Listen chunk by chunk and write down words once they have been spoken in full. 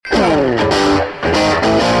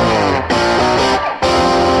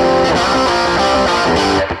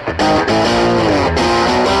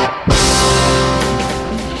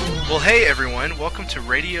to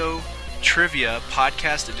Radio Trivia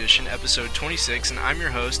Podcast Edition, Episode 26, and I'm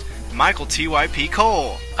your host, Michael T.Y.P.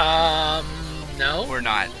 Cole. No. Or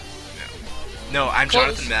not. No, I'm Close.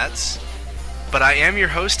 Jonathan Metz, but I am your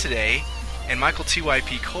host today, and Michael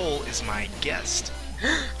T.Y.P. Cole is my guest.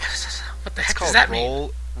 What the It's heck called does that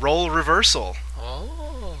mean? Role Reversal.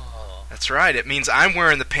 Oh. That's right, it means I'm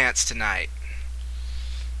wearing the pants tonight.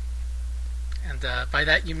 And by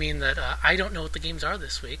that you mean that I don't know what the games are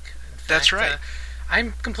this week. In fact, That's right.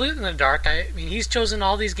 I'm completely in the dark. I mean, he's chosen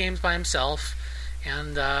all these games by himself,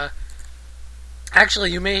 and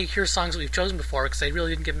actually, you may hear songs that we've chosen before because I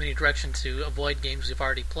really didn't give him any direction to avoid games we've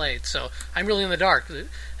already played. So I'm really in the dark.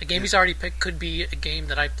 A game he's already picked could be a game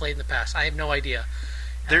that I've played in the past. I have no idea.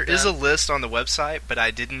 There is a list on the website, but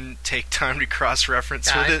I didn't take time to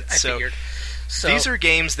cross-reference with it. I figured. So these are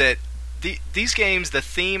games that these games. The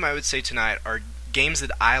theme I would say tonight are games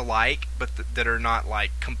that I like, but that are not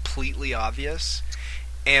like completely obvious,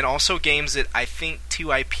 and also games that I think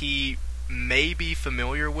TYP may be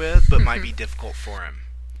familiar with, but might be difficult for him.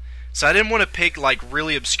 So I didn't want to pick like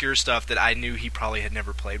really obscure stuff that I knew he probably had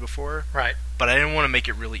never played before. Right. But I didn't want to make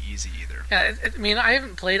it really easy either. Yeah, I mean, I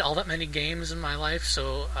haven't played all that many games in my life,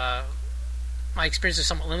 so my experience is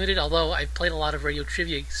somewhat limited, although I've played a lot of radio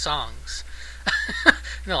trivia songs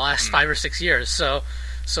in the last 5 or 6 years. So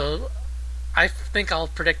I think I'll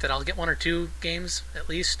predict that I'll get 1 or 2 games at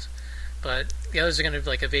least, but the others are going to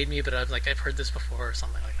like evade me, but I've heard this before or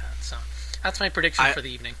something like that. So that's my prediction for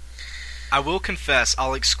the evening. I will confess,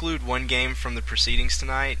 I'll exclude one game from the proceedings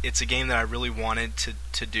tonight. It's a game that I really wanted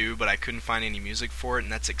to do, but I couldn't find any music for it,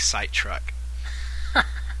 and that's Excite Truck.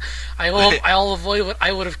 I'll avoid what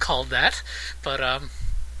I would have called that, but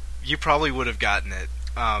you probably would have gotten it.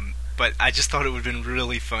 But I just thought it would have been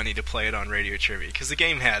really funny to play it on Radio Trivia, because the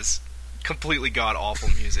game has completely god-awful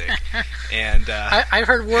music. And I've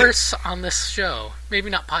heard worse on this show. Maybe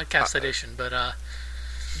not podcast edition, but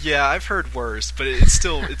yeah, I've heard worse, but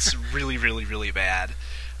it's really, really, really bad.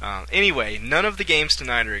 Anyway, none of the games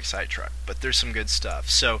tonight are Excite Truck, but there's some good stuff.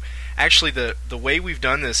 So, actually, the way we've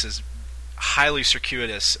done this is highly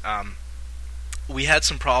circuitous. We had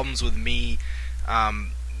some problems with me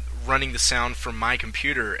running the sound from my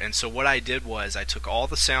computer, and so what I did was I took all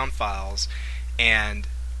the sound files and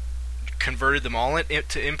converted them all to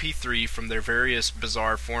MP3 from their various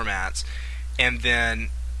bizarre formats, and then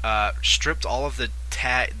stripped all of the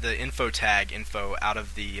info tag info out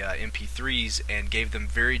of the MP3s and gave them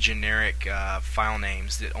very generic file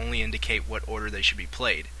names that only indicate what order they should be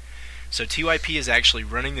played. So TYP is actually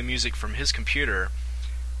running the music from his computer,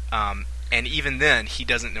 and even then he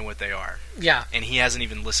doesn't know what they are. Yeah. And he hasn't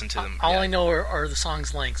even listened to them all yet. I know are the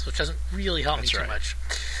song's lengths, which doesn't really help me too much.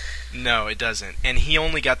 No, it doesn't. And he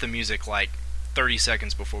only got the music like 30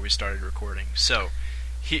 seconds before we started recording. So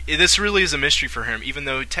this really is a mystery for him, even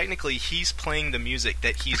though technically he's playing the music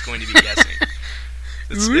that he's going to be guessing.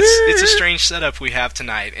 It's a strange setup we have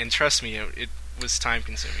tonight, and trust me, it was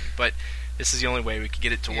time-consuming. But this is the only way we could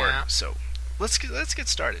get it to work. So let's get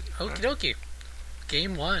started. Okie dokie.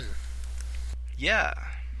 Game 1. Yeah.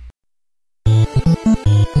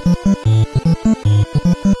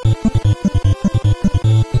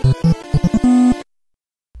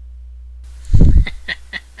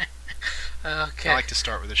 Okay. I like to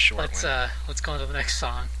start with a short one. Let's go on to the next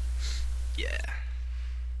song. Yeah.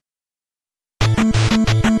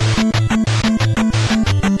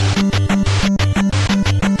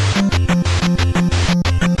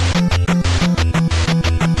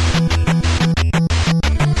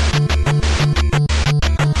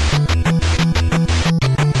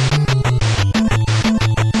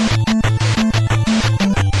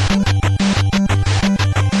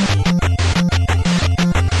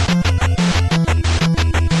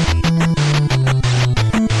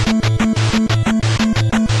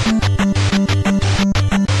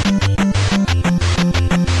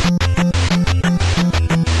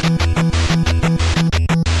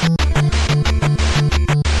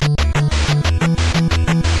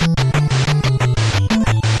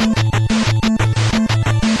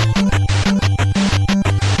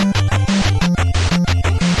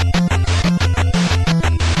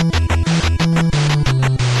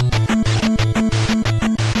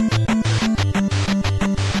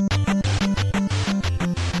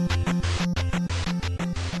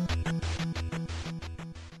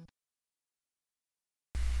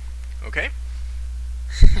 Okay.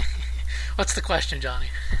 What's the question, Johnny?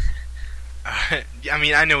 I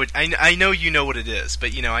mean, I know you know what it is,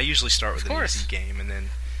 but I usually start with an easy game, and then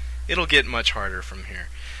it'll get much harder from here.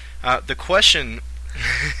 The question,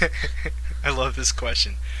 I love this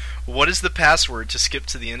question. What is the password to skip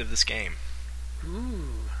to the end of this game? Ooh,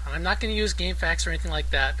 And I'm not going to use GameFAQs or anything like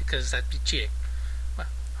that because that'd be cheating. Well,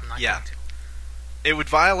 I'm not going to. It would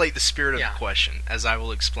violate the spirit of the question, as I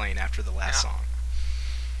will explain after the last song.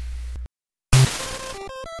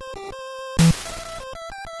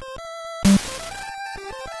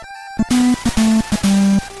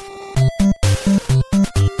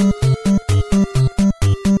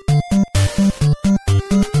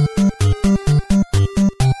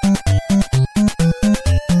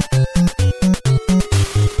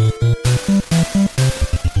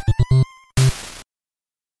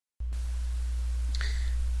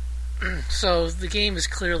 So the game is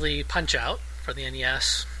clearly Punch-Out for the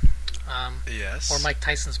NES. Yes. Or Mike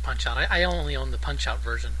Tyson's Punch-Out. I only own the Punch-Out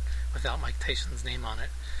version without Mike Tyson's name on it.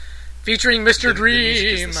 Featuring Mr. Dream! The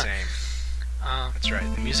music is the same. That's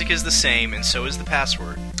right. The music is the same, and so is the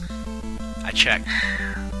password. I checked.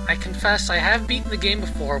 I confess I have beaten the game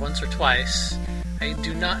before, once or twice. I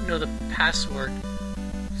do not know the password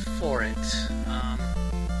for it.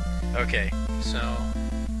 Okay. So...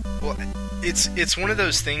 Well, it's one of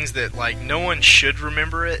those things that, like, no one should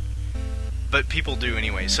remember it, but people do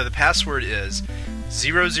anyway. So the password is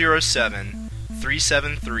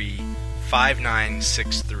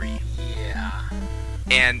 007-373-5963. Yeah.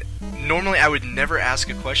 And normally I would never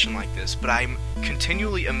ask a question like this, but I'm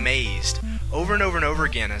continually amazed over and over and over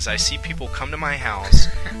again as I see people come to my house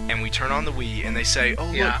and we turn on the Wii and they say, oh,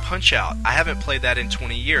 look, Punch-Out! I haven't played that in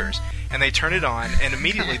 20 years. And they turn it on, and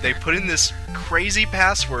immediately they put in this crazy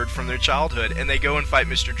password from their childhood, and they go and fight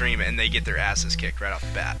Mr. Dream, and they get their asses kicked right off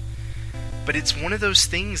the bat. But it's one of those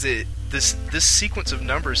things that this sequence of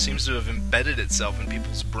numbers seems to have embedded itself in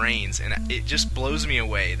people's brains, and it just blows me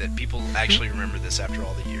away that people actually remember this after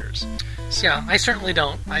all the years. So. Yeah, I certainly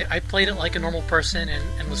don't. I played it like a normal person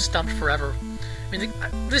and was stumped forever. I mean,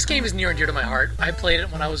 this game is near and dear to my heart. I played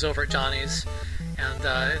it when I was over at Johnny's, and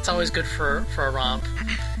it's always good for a romp.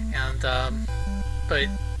 And but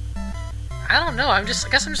I don't know. I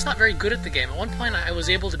guess I'm just not very good at the game. At one point, I was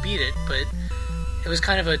able to beat it, but it was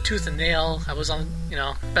kind of a tooth and nail. I was on,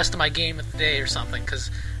 best of my game of the day or something,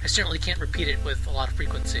 because I certainly can't repeat it with a lot of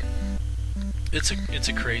frequency. It's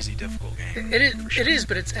a crazy difficult game. It is,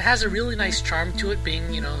 but it has a really nice charm to it,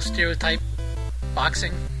 being stereotype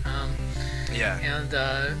boxing. Yeah. And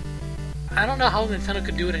I don't know how Nintendo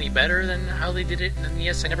could do it any better than how they did it in the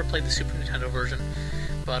NES. I never played the Super Nintendo version.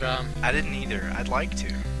 But I didn't either. I'd like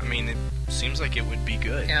to. I mean, it seems like it would be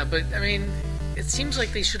good. Yeah, but I mean, it seems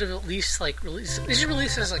like they should have at least released. They should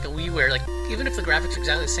release it as like a WiiWare. Like, even if the graphics are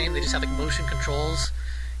exactly the same, they just have like motion controls.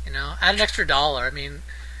 Add an extra $1. I mean,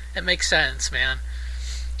 it makes sense, man.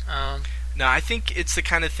 No, I think it's the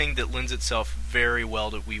kind of thing that lends itself very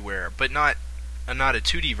well to WiiWare, but not a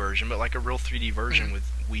 2D version, but like a real 3D version with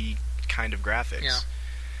Wii kind of graphics. Yeah.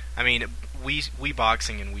 I mean, Wii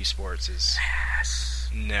Boxing and Wii Sports is... Yes.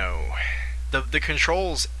 No. The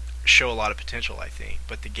controls show a lot of potential, I think,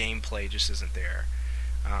 but the gameplay just isn't there.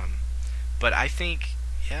 But I think,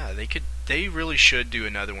 they really should do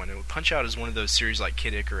another one. Punch-Out is one of those series like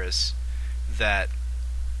Kid Icarus that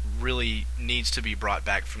really needs to be brought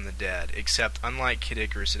back from the dead, except unlike Kid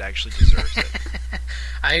Icarus, it actually deserves it.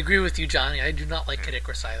 I agree with you, Johnny. I do not like Kid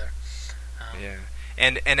Icarus either.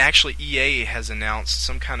 And actually EA has announced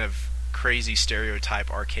some kind of crazy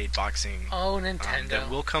stereotype arcade boxing Nintendo that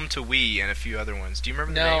will come to Wii and a few other ones. Do you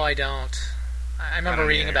remember the name? No, I don't. I remember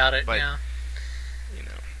reading about it, but, yeah.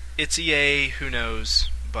 It's EA, who knows,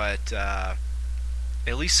 but at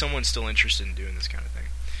least someone's still interested in doing this kind of thing.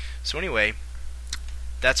 So anyway,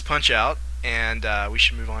 that's Punch-Out, and we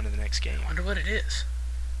should move on to the next game. I wonder what it is.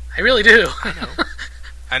 I really do. I know.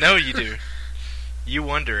 I know you do. You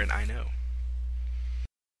wonder, and I know.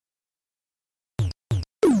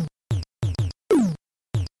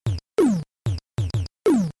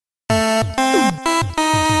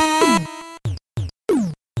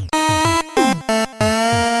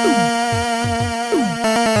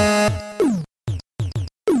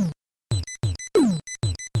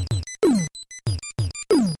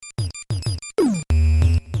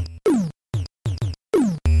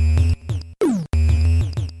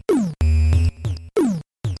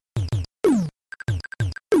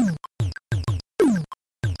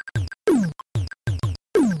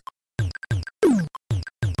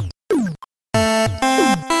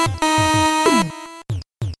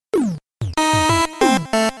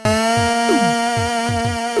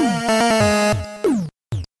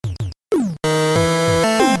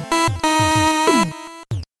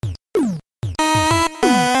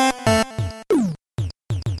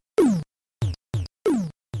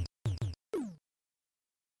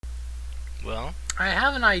 Well, I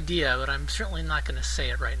have an idea, but I'm certainly not going to say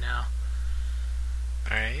it right now.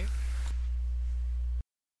 Alright.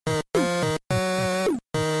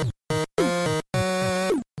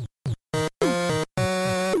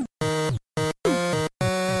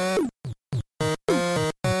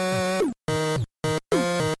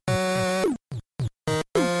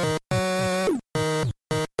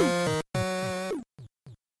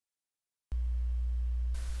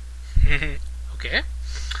 Okay.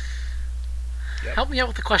 Yep. Help me out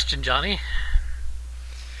with the question, Johnny.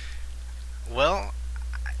 Well,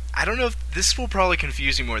 I don't know if this will probably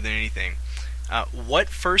confuse you more than anything. What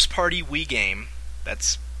first-party Wii game,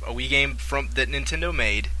 that's a Wii game that Nintendo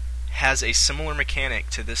made, has a similar mechanic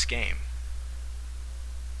to this game?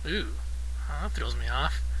 Ooh, that throws me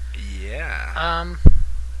off. Yeah.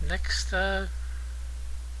 Next song.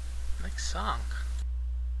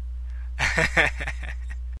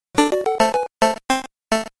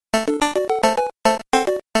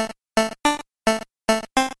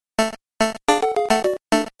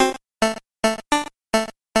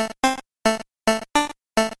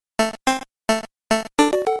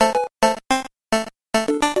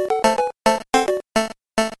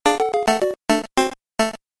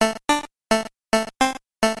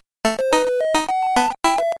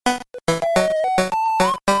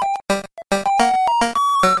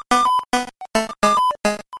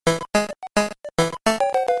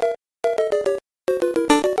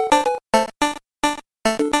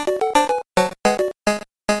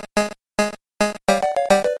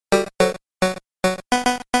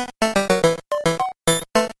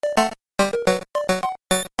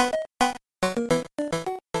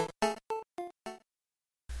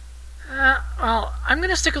 Well, I'm going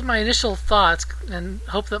to stick with my initial thoughts and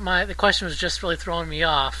hope that the question was just really throwing me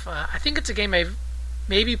off. I think it's a game I've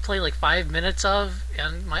maybe played like 5 minutes of,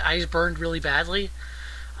 and my eyes burned really badly.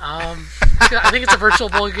 I think it's a Virtual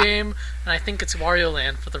Boy game, and I think it's Wario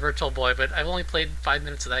Land for the Virtual Boy, but I've only played 5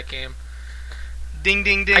 minutes of that game. Ding,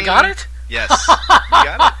 ding, ding. I got it? Yes. You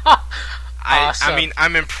got it? Awesome. I mean,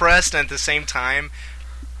 I'm impressed, and at the same time,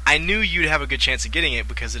 I knew you'd have a good chance of getting it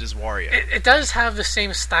because it is Wario. It does have the same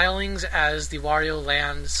stylings as the Wario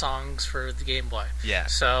Land songs for the Game Boy. Yeah.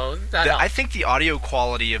 So that helps. I think the audio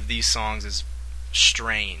quality of these songs is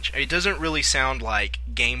strange. It doesn't really sound like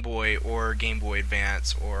Game Boy or Game Boy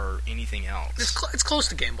Advance or anything else. It's close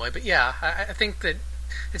to Game Boy, but yeah, I think that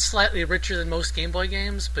it's slightly richer than most Game Boy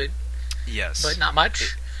games, but yes, but not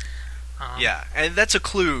much. Yeah, and that's a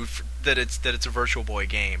clue that it's a Virtual Boy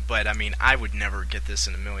game. But I mean, I would never get this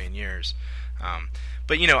in a million years.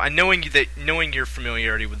 But you know, knowing your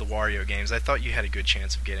familiarity with the Wario games, I thought you had a good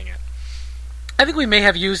chance of getting it. I think we may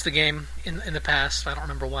have used the game in the past. I don't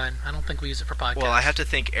remember when. I don't think we used it for podcasts. Well, I have to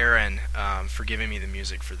thank Aaron for giving me the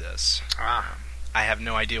music for this. I have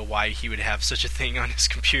no idea why he would have such a thing on his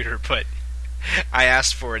computer, but I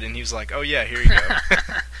asked for it, and he was like, "Oh yeah, here you go."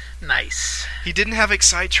 Nice. He didn't have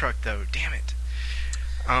Excite Truck though. Damn it.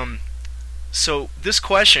 So this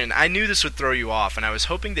question, I knew this would throw you off, and I was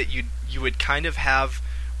hoping that you would kind of have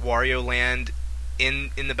Wario Land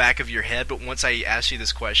in the back of your head, but once I asked you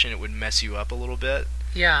this question, it would mess you up a little bit.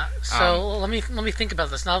 Yeah. So let me think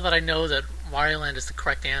about this now that I know that Wario Land is the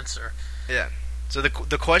correct answer. Yeah. So the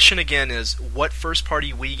question again is, what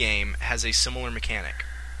first-party Wii game has a similar mechanic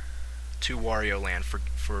to Wario Land for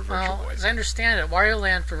Virtual Boy? As I understand it, Wario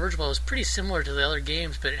Land for Virtual Boy was pretty similar to the other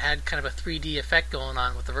games, but it had kind of a 3D effect going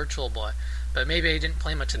on with the Virtual Boy. But maybe I didn't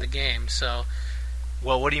play much of the game, so...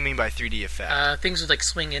 Well, what do you mean by 3D effect? Things would like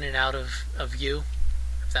swing in and out of view,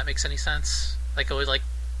 if that makes any sense. Like it would like...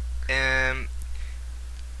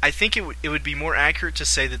 I think it would be more accurate to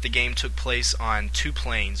say that the game took place on two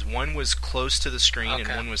planes. One was close to the screen, and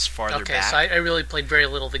one was farther back. Okay, so I really played very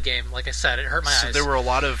little of the game. Like I said, it hurt my eyes. So there were a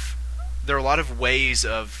lot of ways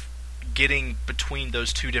of getting between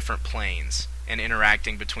those two different planes and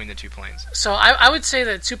interacting between the two planes. So I would say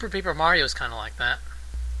that Super Paper Mario is kind of like that.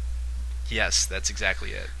 Yes, that's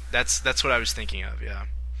exactly it. That's what I was thinking of. Yeah,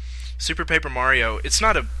 Super Paper Mario. It's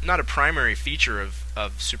not a primary feature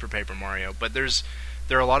of Super Paper Mario, but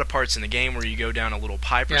there are a lot of parts in the game where you go down a little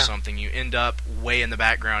pipe or something, you end up way in the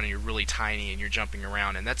background and you're really tiny and you're jumping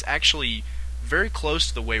around, and that's actually very close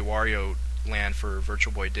to the way Wario Land for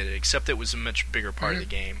Virtual Boy did it, except it was a much bigger part of the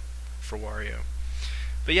game for Wario.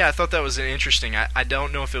 But yeah, I thought that was an interesting. I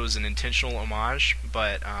don't know if it was an intentional homage,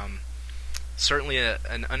 but certainly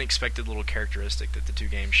an unexpected little characteristic that the two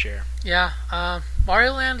games share. Yeah,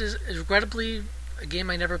 Wario Land is regrettably a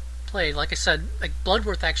game I never played. Like I said, like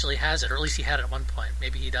Bloodworth actually has it, or at least he had it at one point.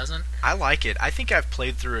 Maybe he doesn't. I like it. I think I've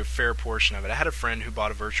played through a fair portion of it. I had a friend who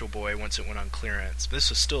bought a Virtual Boy once it went on clearance. This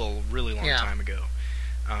was still a really long time ago.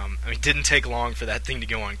 I mean, it didn't take long for that thing to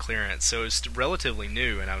go on clearance, so it was relatively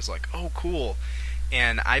new, and I was like, oh, cool.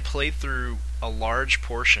 And I played through a large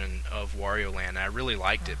portion of Wario Land, and I really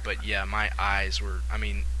liked it, but yeah, my eyes were, I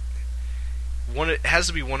mean, it has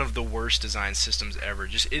to be one of the worst design systems ever.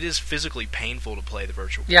 Just, it is physically painful to play the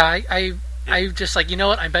Virtual Boy. Yeah, I just like, you know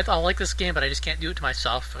what, I bet I'll like this game, but I just can't do it to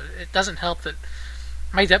myself. It doesn't help that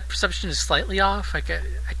my depth perception is slightly off. I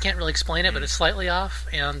can't really explain it, but it's slightly off,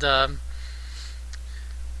 and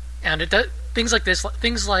it does things like this,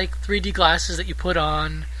 things like 3D glasses that you put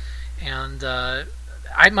on, and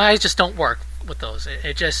my eyes just don't work with those.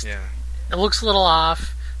 It just it looks a little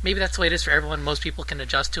off. Maybe that's the way it is for everyone. Most people can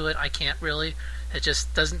adjust to it. I can't really. It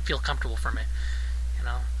just doesn't feel comfortable for me. You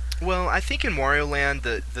know. Well, I think in Wario Land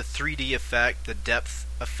the 3D effect, the depth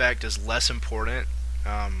effect, is less important.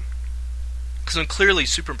 Because clearly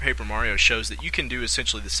Super Paper Mario shows that you can do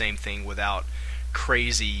essentially the same thing without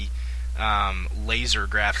crazy laser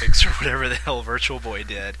graphics or whatever the hell Virtual Boy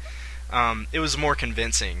did. It was more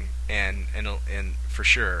convincing and for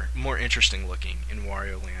sure more interesting looking in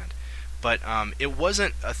Wario Land. But it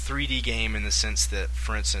wasn't a 3D game in the sense that,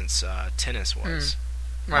 for instance, Tennis was.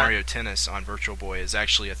 Right. Mario Tennis on Virtual Boy is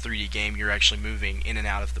actually a 3D game. You're actually moving in and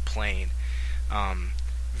out of the plane.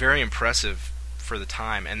 Very impressive for the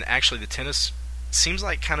time. And actually the tennis seems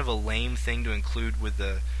like kind of a lame thing to include with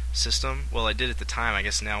the system. Well, I did at the time. I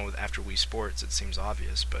guess now after Wii Sports it seems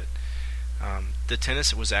obvious. But the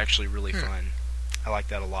tennis was actually really fun. I like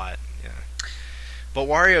that a lot. Yeah. But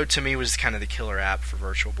Wario to me was kind of the killer app for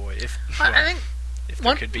Virtual Boy. I think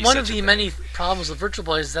one of the many problems with Virtual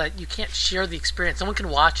Boy is that you can't share the experience. Someone can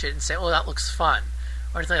watch it and say, "Oh, that looks fun,"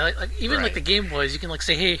 or even like the Game Boys, you can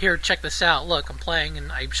say, "Hey, here, check this out. Look, I'm playing and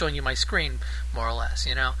I'm showing you my screen, more or less."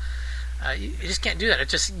 You know, you just can't do that.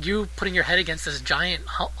 It's just you putting your head against this giant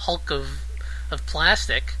hulk of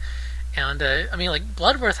plastic. And I mean, like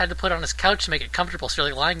Bloodworth had to put on his couch to make it comfortable. So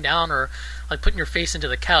you're like lying down or like putting your face into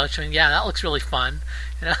the couch. I mean, yeah, that looks really fun.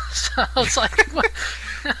 You know, so it's like,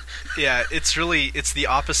 yeah, it's the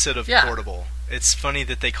opposite of portable. It's funny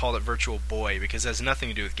that they called it Virtual Boy because it has nothing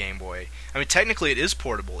to do with Game Boy. I mean, technically it is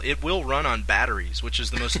portable. It will run on batteries, which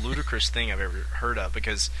is the most ludicrous thing I've ever heard of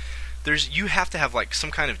because you have to have like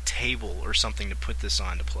some kind of table or something to put this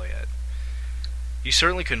on to play it. You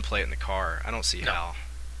certainly couldn't play it in the car. I don't see how.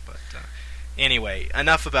 But anyway,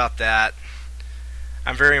 enough about that.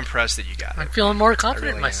 I'm very impressed that you got it. I'm feeling more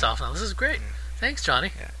confident in myself now. This is great. Yeah. Thanks,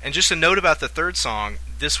 Johnny. Yeah. And just a note about the third song,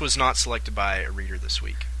 this was not selected by a reader this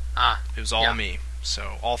week. It was all me.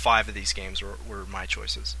 So all 5 of these games were my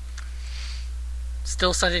choices.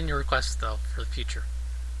 Still send in your requests, though, for the future.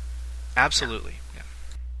 Absolutely. Yeah.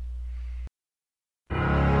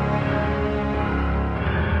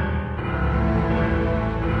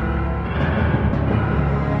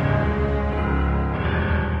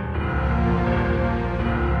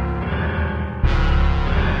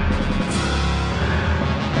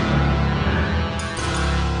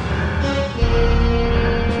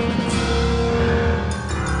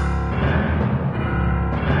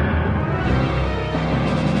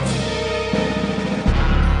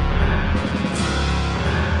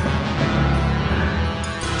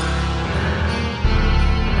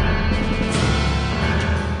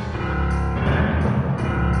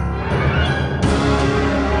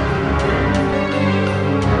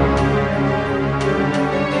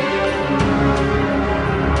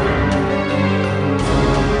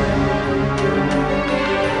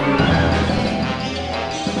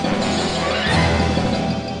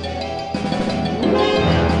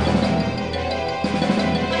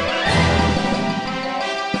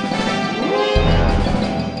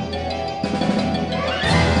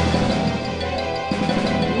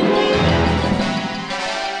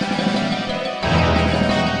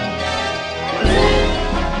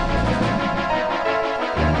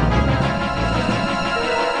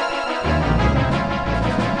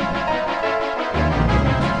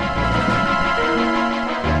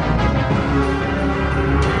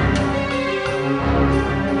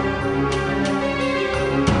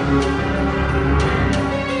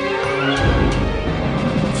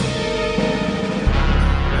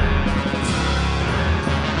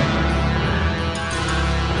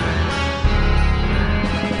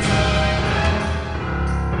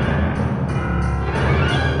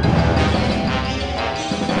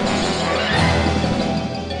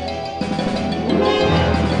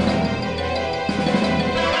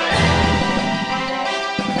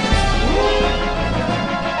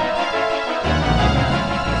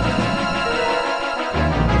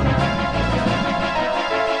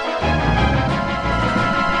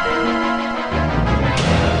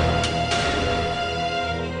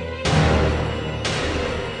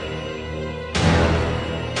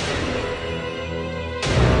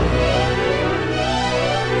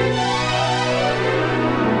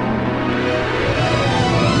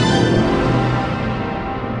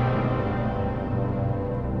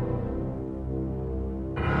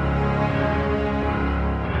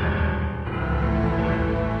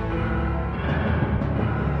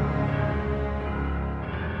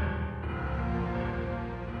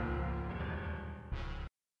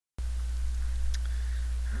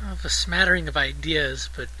 have a smattering of ideas,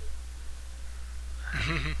 but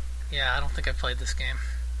yeah, I don't think I played this game.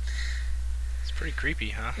 It's pretty creepy,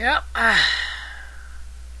 huh? Yep.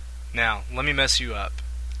 Now, let me mess you up.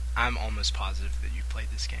 I'm almost positive that you played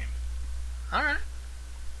this game. All right.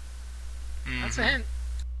 That's a hint.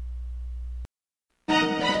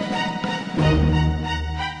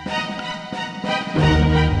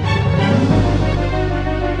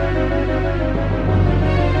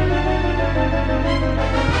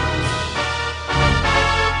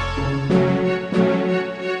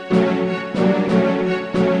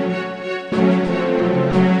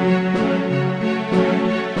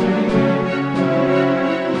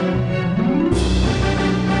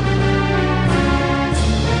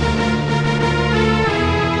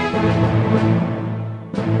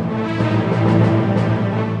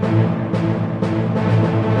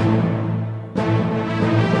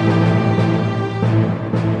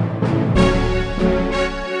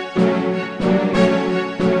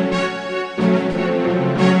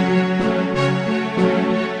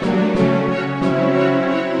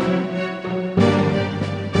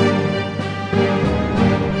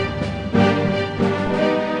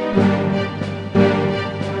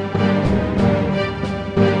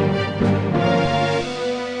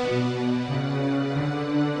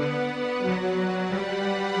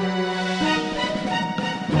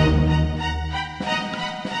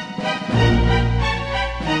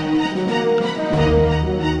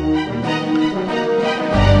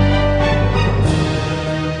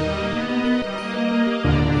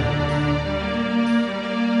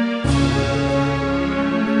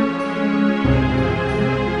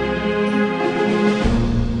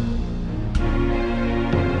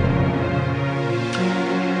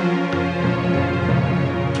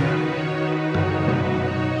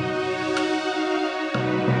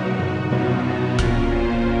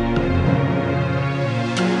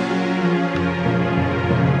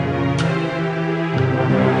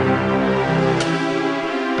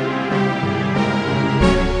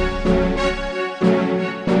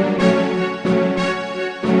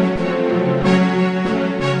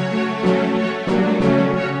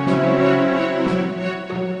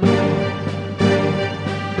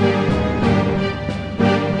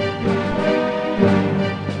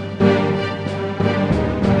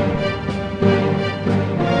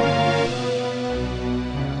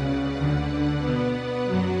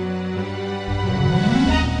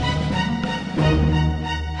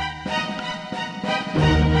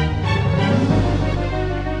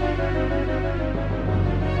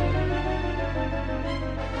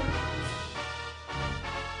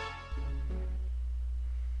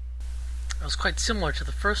 It was quite similar to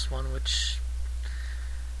the first one, which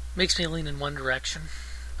makes me lean in one direction.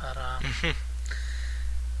 But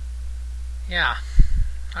yeah,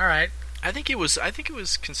 all right. I think it was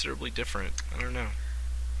considerably different. I don't know.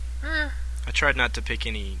 Eh, I tried not to pick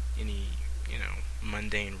any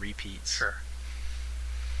mundane repeats. sure.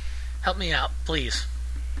 Help me out, please.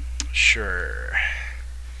 Sure.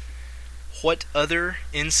 What other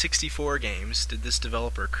N64 games did this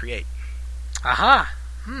developer create? Aha.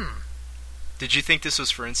 Did you think this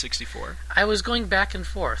was for N64? I was going back and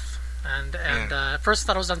forth, and first I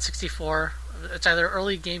thought it was on 64. It's either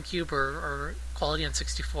early GameCube or quality on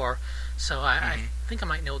 64. So I think I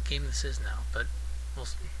might know what game this is now, but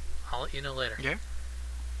I'll let you know later. Yeah.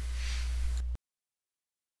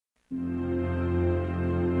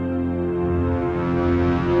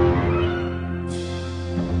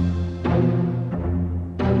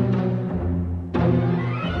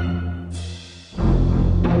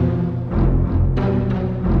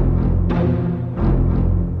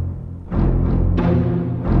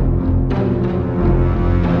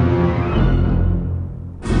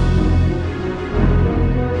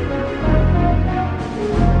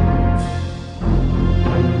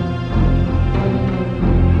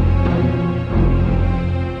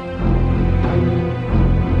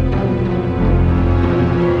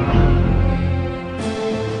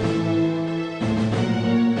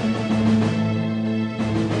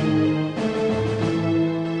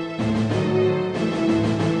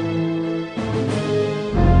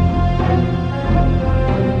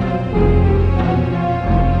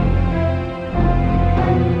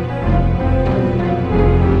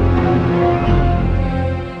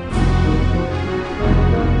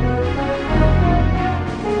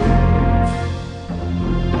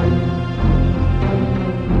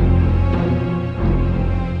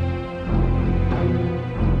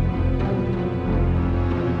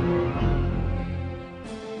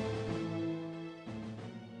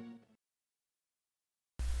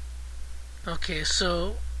 Okay,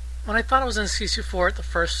 so when I thought it was in C64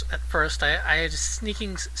 at first, I had a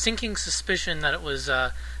sinking suspicion that it was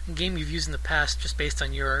a game you've used in the past just based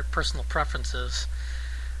on your personal preferences.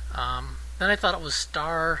 Then I thought it was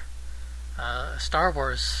Star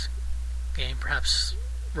Wars game, perhaps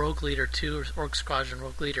Rogue Leader 2 or Orc Squadron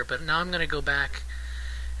Rogue Leader, but now I'm going to go back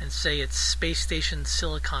and say it's Space Station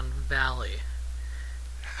Silicon Valley.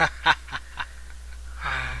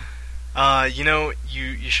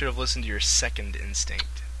 You should have listened to your second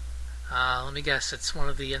instinct. Let me guess, it's one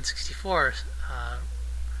of the N64.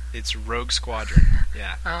 It's Rogue Squadron.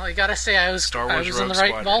 Yeah. Well, I gotta say I was Star Wars in Rogue the right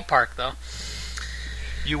Squadron. ballpark, though.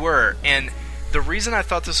 You were, and the reason I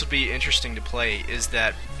thought this would be interesting to play is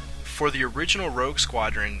that for the original Rogue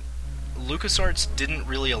Squadron, LucasArts didn't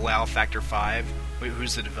really allow Factor 5,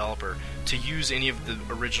 who's the developer, to use any of the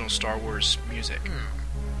original Star Wars music.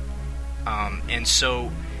 And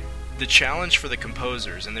so the challenge for the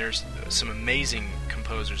composers, and there's some amazing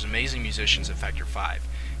composers, amazing musicians at Factor 5,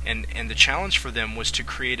 and the challenge for them was to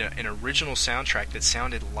create an original soundtrack that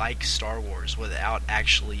sounded like Star Wars without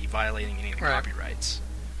actually violating any of the copyrights.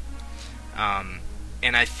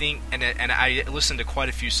 And I think, and I listened to quite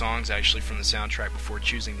a few songs actually from the soundtrack before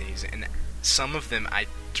choosing these, and some of them I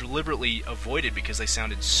deliberately avoided because they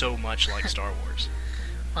sounded so much like Star Wars.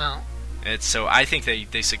 Well, So I think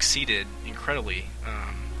they succeeded incredibly.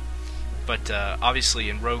 But obviously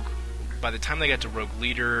in Rogue, by the time they got to Rogue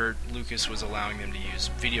Leader, Lucas was allowing them to use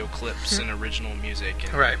video clips and original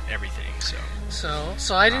music and everything.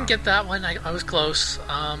 So I didn't get that one. I was close.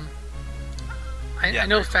 I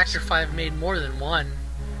know Factor 5 made more than one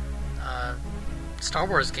Star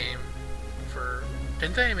Wars game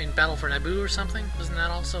didn't they? I mean, Battle for Naboo or something? Wasn't that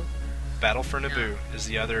also? Battle for Naboo is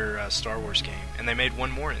the other Star Wars game, and they made one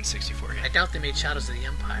more in 64 game. I doubt they made Shadows of the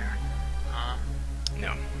Empire.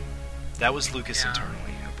 No, that was Lucas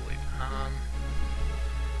internally, I believe.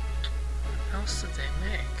 What else did they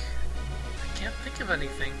make? I can't think of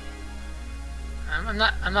anything. I'm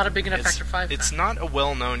not a big enough Factor 5 fan. It's not a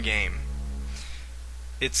well-known game.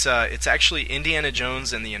 It's actually Indiana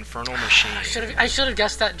Jones and the Infernal Machine. I should have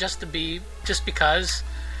guessed that just because,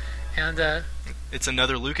 and it's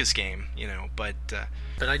another Lucas game, but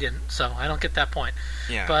I didn't, so I don't get that point.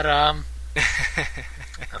 Yeah. But I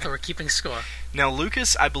thought we're keeping score. Now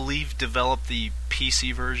Lucas, I believe, developed the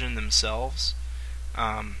PC version themselves,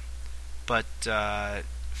 but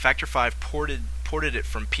Factor 5 ported it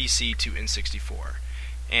from PC to N64,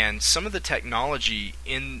 and some of the technology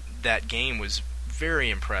in that game was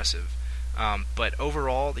very impressive, but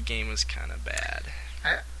overall the game was kind of bad.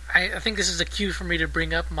 I think this is a cue for me to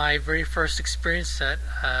bring up my very first experience at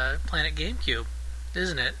Planet GameCube,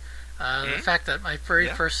 isn't it? The fact that my very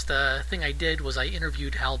first thing I did was I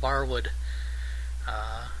interviewed Hal Barwood,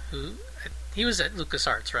 he was at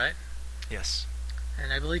LucasArts, right? Yes.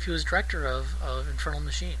 And I believe he was director of Infernal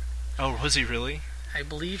Machine. Oh, was he really? I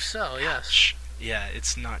believe so, yes. Ouch. Yeah,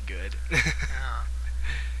 it's not good.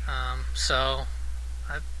 So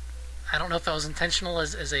I don't know if that was intentional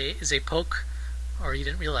as a poke, or you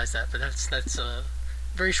didn't realize that, but that's a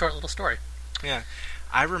very short little story. Yeah,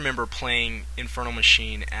 I remember playing Infernal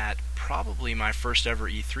Machine at probably my first ever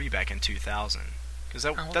E3 back in 2000, because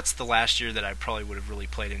that's the last year that I probably would have really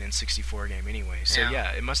played an N64 game anyway. So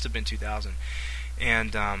yeah, it must have been 2000,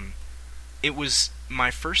 and it was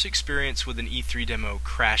my first experience with an E3 demo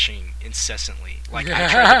crashing incessantly. Like, I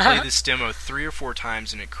tried to play this demo 3 or 4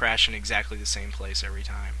 times, and it crashed in exactly the same place every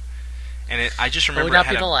time. And I just remember it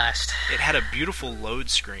had a beautiful load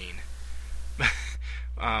screen.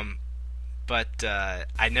 But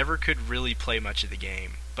I never could really play much of the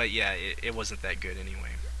game. But yeah, it wasn't that good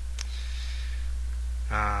anyway.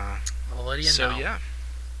 Well, what do you know? So yeah,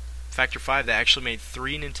 Factor 5, they actually made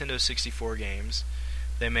 3 Nintendo 64 games.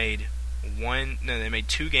 They made 2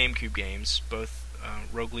 GameCube games, both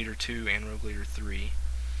Rogue Leader 2 and Rogue Leader 3.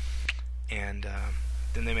 And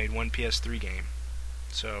then they made 1 PS3 game.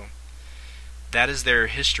 So that is their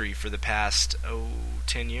history for the past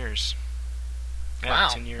 10 years. Yeah, wow.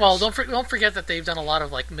 10 years. Well, don't forget that they've done a lot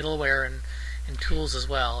of like middleware and tools as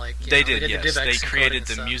well. Like they did, yes. The they created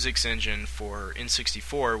the Musics engine for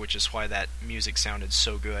N64, which is why that music sounded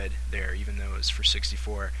so good there, even though it was for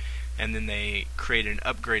 64. And then they created an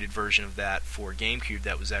upgraded version of that for GameCube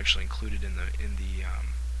that was actually included in the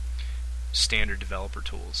standard developer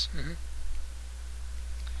tools. Mm-hmm.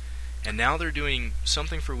 And now they're doing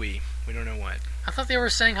something for Wii. We don't know what. I thought they were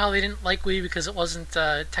saying how they didn't like Wii because it wasn't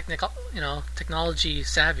technology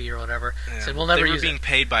savvy or whatever. Said we'll never use it. They were being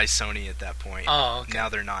paid by Sony at that point. Oh, okay. Now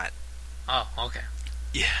they're not. Oh, okay.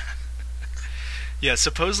 Yeah. Yeah,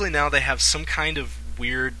 supposedly now they have some kind of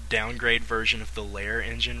weird downgrade version of the Lair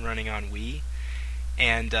engine running on Wii,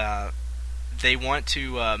 and they want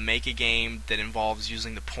to make a game that involves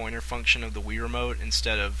using the pointer function of the Wii Remote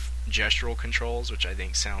instead of gestural controls, which I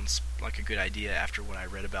think sounds like a good idea after what I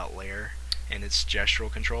read about Lair and its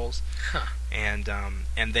gestural controls. Huh.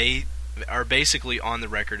 And they are basically on the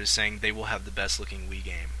record as saying they will have the best looking Wii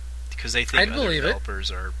game because they think other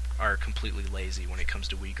developers are completely lazy when it comes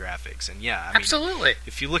to Wii graphics. And yeah, I mean, absolutely.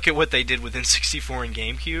 If you look at what they did with N64 and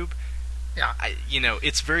GameCube, yeah,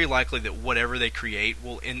 it's very likely that whatever they create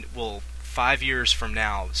will 5 years from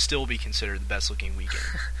now still be considered the best looking Wii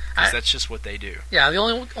game because that's just what they do. Yeah, the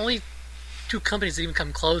only two companies that even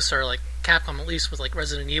come close are like Capcom, at least with like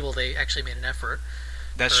Resident Evil. They actually made an effort.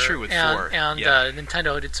 That's true with 4. And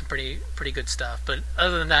Nintendo did some pretty good stuff. But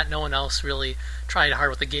other than that, no one else really tried hard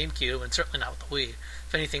with the GameCube, and certainly not with the Wii.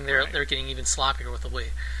 If anything, they're getting even sloppier with the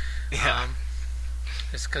Wii. Yeah.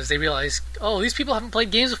 It's because they realize, these people haven't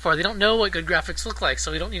played games before. They don't know what good graphics look like,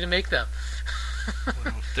 so we don't need to make them.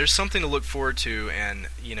 Well, there's something to look forward to, and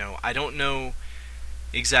I don't know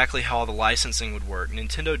exactly how all the licensing would work.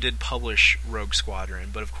 Nintendo did publish Rogue Squadron,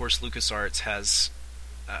 but of course LucasArts has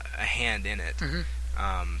a hand in it.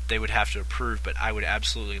 Mm-hmm. They would have to approve, but I would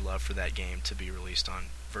absolutely love for that game to be released on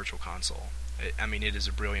Virtual Console. It is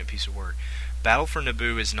a brilliant piece of work. Battle for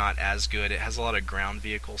Naboo is not as good. It has a lot of ground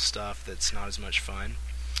vehicle stuff that's not as much fun.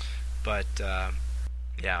 But,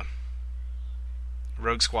 yeah.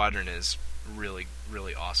 Rogue Squadron is really,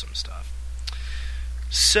 really awesome stuff.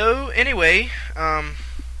 So, anyway,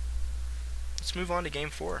 let's move on to Game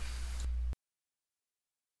 4.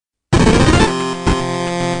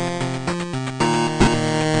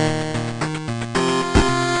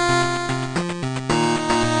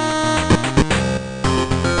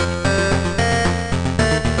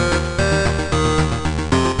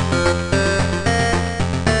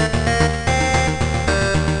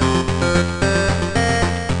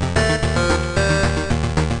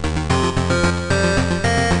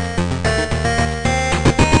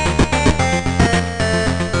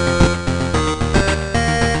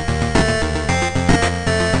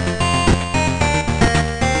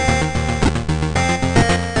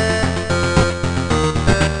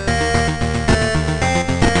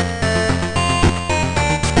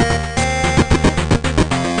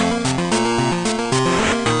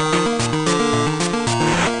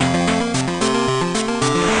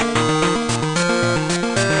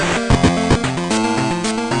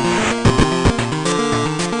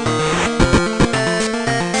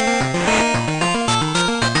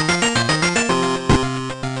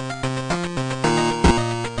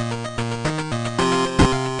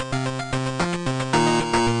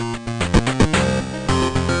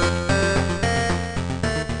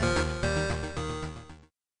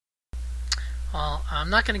 I'm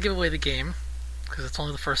not going to give away the game because it's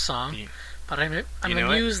only the first song, but I'm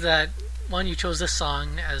amused that one, you chose this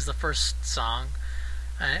song as the first song,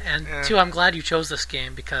 and two, I'm glad you chose this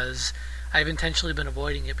game because I've intentionally been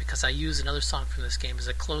avoiding it because I use another song from this game as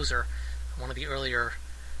a closer on one of the earlier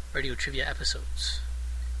Radio Trivia episodes.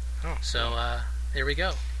 Oh, so there we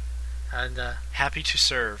go. And happy to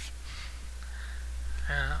serve.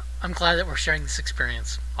 I'm glad that we're sharing this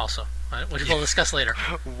experience also, which we'll discuss later.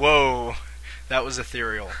 Whoa, that was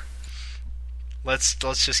ethereal. Let's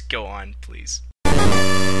just go on, please.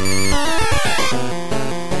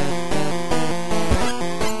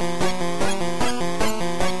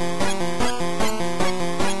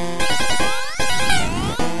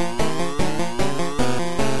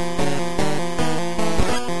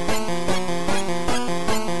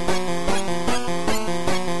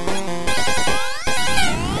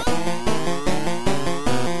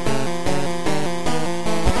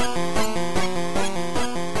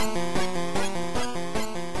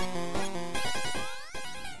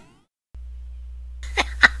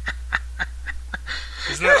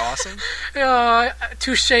 Isn't that awesome?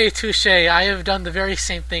 Touche. I have done the very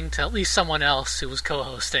same thing to at least someone else who was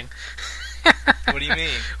co-hosting. What do you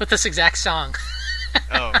mean? With this exact song.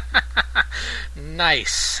 Oh.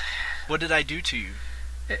 Nice. What did I do to you?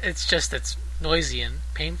 It's noisy and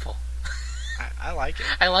painful. I like it.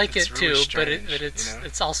 I like it's it really too, strange, but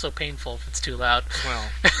it's also painful if it's too loud. Well,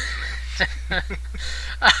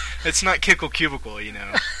 it's not Kickle Cubicle, you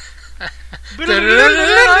know.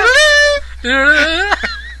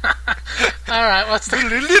 Alright, what's the...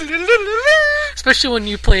 Especially when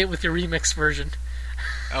you play it with your remix version.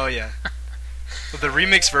 Oh, yeah. Well, the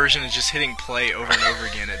remix version is just hitting play over and over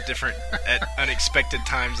again at unexpected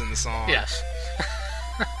times in the song. Yes.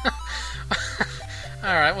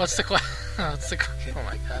 Alright, what's the question? Oh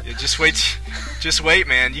my god. Yeah, just wait,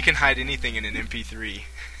 man. You can hide anything in an MP3.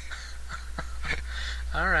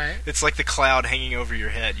 Alright. It's like the cloud hanging over your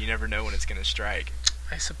head. You never know when it's going to strike.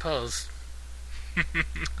 I suppose.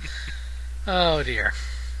 Oh dear.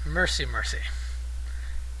 Mercy, mercy.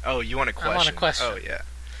 Oh, you want a question? I want a question. Oh, yeah.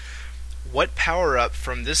 What power-up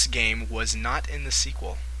from this game was not in the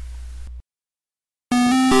sequel?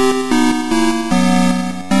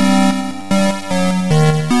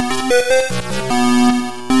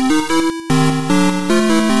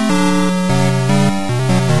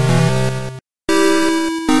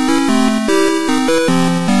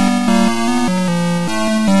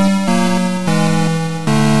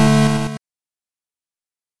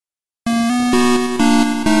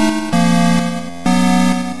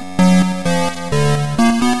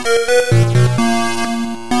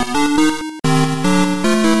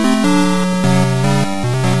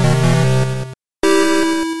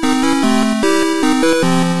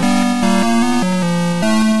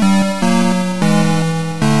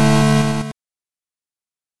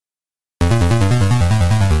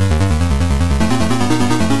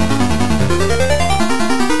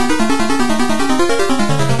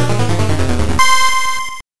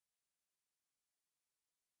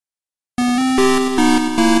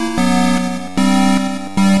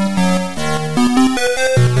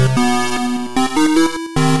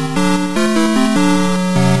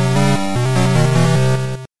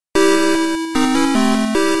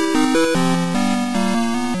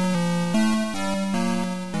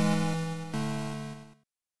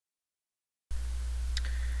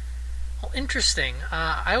 Interesting.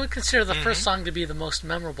 I would consider the first song to be the most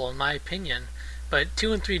memorable, in my opinion, but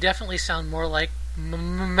 2 and 3 definitely sound more like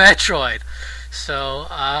Metroid. So,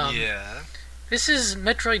 yeah. This is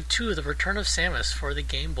Metroid 2: The Return of Samus for the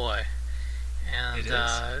Game Boy. And, It is.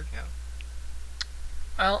 Yeah.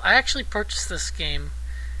 Well, I actually purchased this game.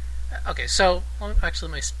 Okay, so let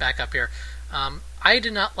me back up here. I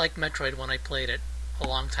did not like Metroid when I played it a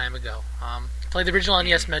long time ago. Played the original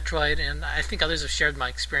NES Metroid, and I think others have shared my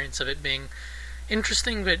experience of it being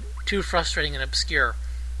interesting but too frustrating and obscure.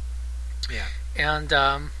 Yeah. And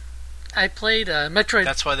I played Metroid.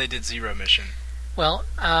 That's why they did Zero Mission. Well,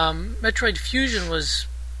 Metroid Fusion was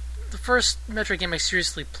the first Metroid game I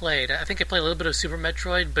seriously played. I think I played a little bit of Super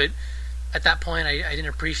Metroid, but at that point I didn't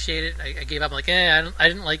appreciate it. I gave up. I'm like, I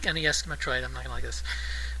didn't like NES Metroid. I'm not gonna like this.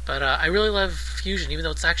 But I really love Fusion, even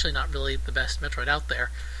though it's actually not really the best Metroid out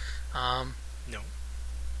there. No.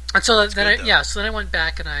 And so then I went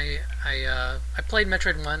back and I played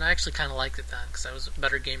Metroid 1. I actually kind of liked it then because I was a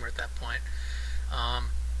better gamer at that point.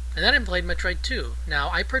 And then I played Metroid 2. Now,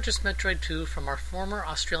 I purchased Metroid 2 from our former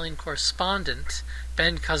Australian correspondent,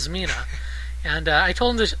 Ben Kosmina, and I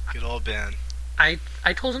told him to... Good old Ben. I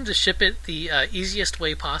told him to ship it the easiest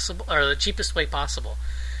way possible, or the cheapest way possible.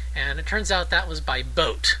 And it turns out that was by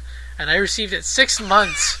boat. And I received it 6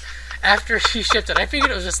 months after he shipped it. I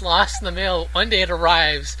figured it was just lost in the mail. One day it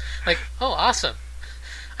arrives. Like, oh, awesome.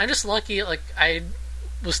 I'm just lucky, like, I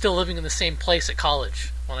was still living in the same place at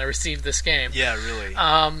college when I received this game. Yeah, really.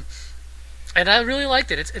 And I really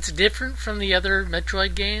liked it. It's different from the other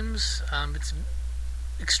Metroid games. It's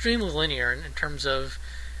extremely linear in terms of...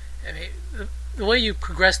 I mean, the way you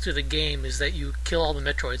progress through the game is that you kill all the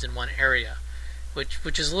Metroids in one area,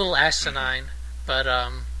 which is a little asinine, but...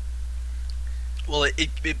 Well,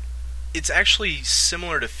 it's actually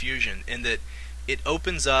similar to Fusion in that it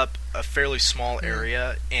opens up a fairly small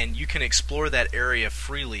area, and you can explore that area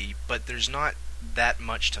freely, but there's not that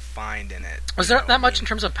much to find in it. Was there that much in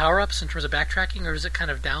terms of power-ups, in terms of backtracking, or is it kind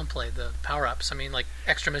of downplayed, the power-ups? I mean, like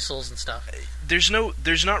extra missiles and stuff. There's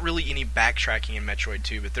not really any backtracking in Metroid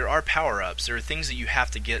 2, but there are power-ups. There are things that you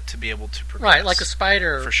have to get to be able to progress. Right, like a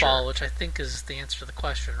spider ball, sure. which I think is the answer to the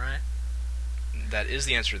question, right? That is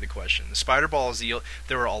the answer to the question. The spider ball is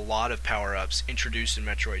there were a lot of power-ups introduced in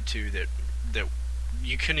Metroid 2 that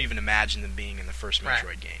you couldn't even imagine them being in the first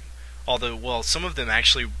Metroid game. Although, well, some of them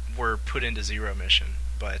actually were put into Zero Mission.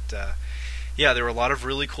 But, yeah, there were a lot of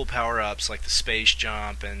really cool power-ups, like the space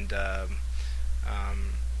jump and the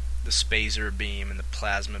Spazer beam and the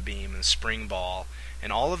plasma beam and the spring ball.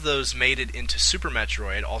 And all of those made it into Super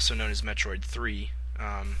Metroid, also known as Metroid 3.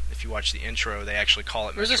 If you watch the intro, they actually call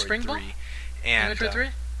it Metroid 3. There's a spring ball? And, Metroid 3?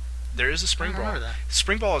 There is a spring ball. That.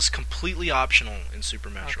 Spring ball is completely optional in Super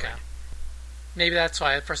Metroid. Okay. Maybe that's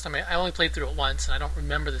why the first time I only played through it once, and I don't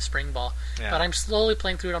remember the spring ball. Yeah. But I'm slowly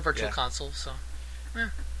playing through it on Virtual Console, so...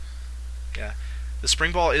 Yeah. The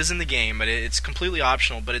spring ball is in the game, but it's completely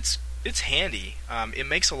optional, but it's handy. It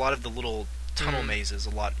makes a lot of the little tunnel mazes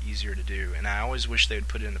a lot easier to do, and I always wish they would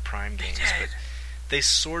put it in the Prime games, but they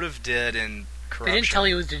sort of did in Corruption. They didn't tell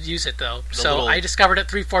you to use it, though, so I discovered it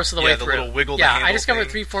 3/4 of the way through. Yeah, the little wiggle the handle I discovered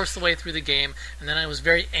thing. it 3/4 of the way through the game, and then I was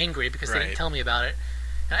very angry because they didn't tell me about it.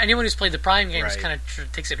 Anyone who's played the Prime games Right. kind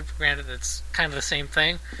of takes it for granted that it's kind of the same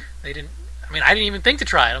thing. They didn't. I mean, I didn't even think to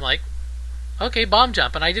try it. I'm like, okay, bomb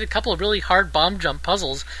jump, and I did a couple of really hard bomb jump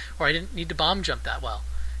puzzles where I didn't need to bomb jump that well,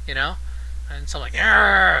 you know. And so I'm like,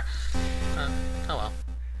 oh well.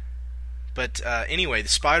 But anyway, the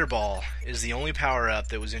Spider Ball is the only power-up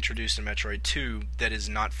that was introduced in Metroid 2 that is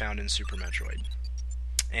not found in Super Metroid.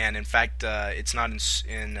 And in fact, it's not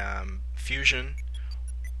in Fusion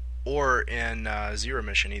or in Zero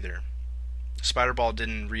Mission either. Spider Ball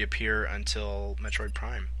didn't reappear until Metroid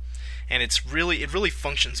Prime. And it really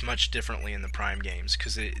functions much differently in the Prime games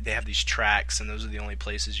because they have these tracks, and those are the only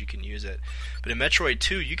places you can use it. But in Metroid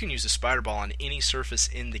 2, you can use the Spider Ball on any surface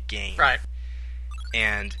in the game. Right.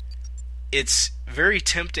 And it's very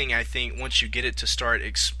tempting, I think, once you get it to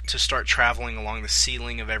start traveling along the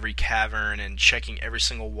ceiling of every cavern and checking every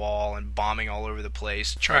single wall and bombing all over the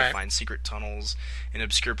place, trying to find secret tunnels in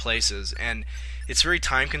obscure places. And it's very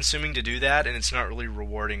time-consuming to do that, and it's not really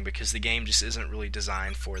rewarding because the game just isn't really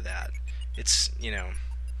designed for that. It's,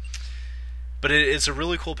 but it's a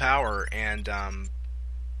really cool power, and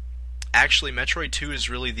actually Metroid 2 is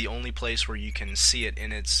really the only place where you can see it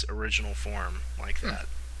in its original form like that.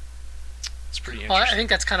 It's pretty interesting. Well, I think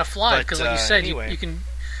that's kind of flawed because, like you said, anyway, you can.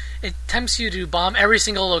 It tempts you to bomb every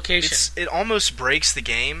single location. It almost breaks the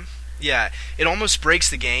game. Yeah, it almost breaks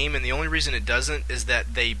the game, and the only reason it doesn't is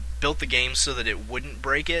that they built the game so that it wouldn't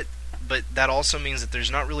break it, but that also means that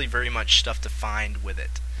there's not really very much stuff to find with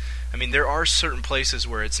it. I mean, there are certain places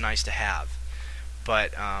where it's nice to have,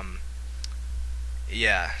 but,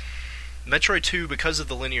 yeah. Metroid 2, because of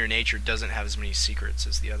the linear nature, doesn't have as many secrets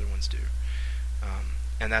as the other ones do.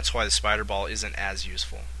 And that's why the Spider Ball isn't as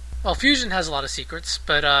useful. Well, Fusion has a lot of secrets,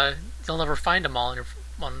 but you'll never find them all on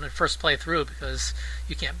your first playthrough because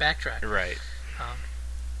you can't backtrack. Right.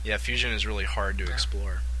 Yeah, Fusion is really hard to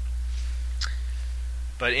explore.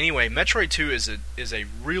 But anyway, Metroid 2 is a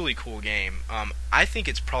really cool game. I think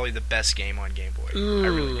it's probably the best game on Game Boy. Ooh. I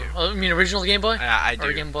really do. Oh, you mean original Game Boy? I do.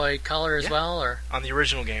 Or Game Boy Color as well? Or on the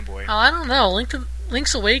original Game Boy. Oh, I don't know.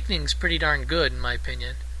 Link's Awakening's pretty darn good, in my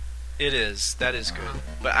opinion. It is. That is good.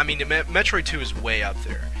 But, I mean, Metroid 2 is way up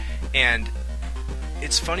there. And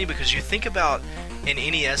it's funny because you think about an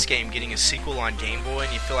NES game getting a sequel on Game Boy,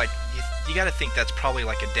 and you feel like you got to think that's probably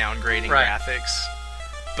like a downgrade in graphics.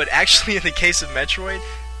 But actually, in the case of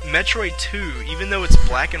Metroid 2, even though it's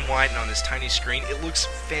black and white and on this tiny screen, it looks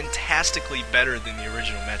fantastically better than the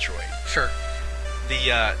original Metroid. Sure.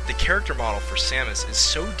 The character model for Samus is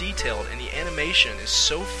so detailed, and the animation is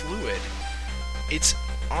so fluid. It's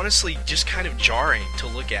honestly just kind of jarring to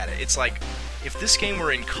look at it. It's like if this game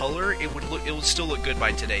were in color, it would still look good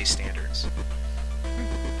by today's standards.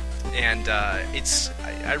 And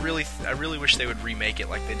I really wish they would remake it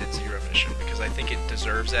like they did Zero Mission, because I think it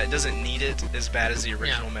deserves that. It doesn't need it as bad as the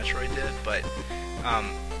original Metroid did, but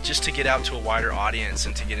just to get out to a wider audience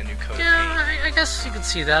and to get a new coat of paint. I guess you could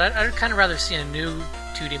see that. I'd kind of rather see a new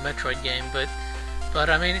 2D Metroid game, but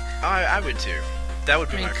I mean, I would too. That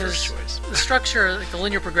would be my first choice. The structure, like the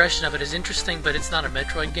linear progression of it, is interesting, but it's not a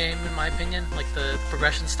Metroid game in my opinion. Like the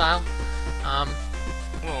progression style.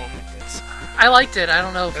 Well, I liked it. I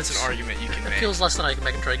don't know if that's an argument you can make. It feels less than like a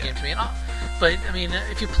Metroid game to me. But I mean,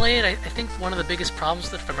 if you play it, I think one of the biggest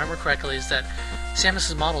problems, if I remember correctly, is that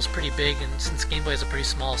Samus's model is pretty big, and since Game Boy has a pretty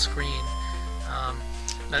small screen,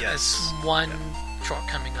 that's one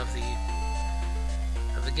shortcoming of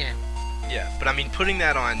the game. Yeah, but I mean, putting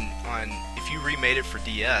that on if you remade it for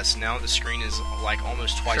DS, now the screen is like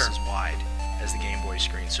almost twice as wide as the Game Boy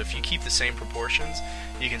screen. So if you keep the same proportions,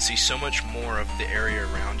 you can see so much more of the area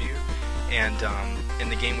around you, and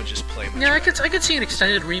the game would just play much better. I could see an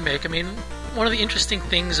extended remake. I mean, one of the interesting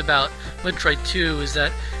things about Metroid 2 is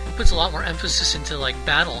that it puts a lot more emphasis into like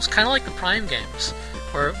battles, kind of like the Prime games,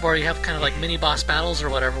 where you have kind of like mini boss battles or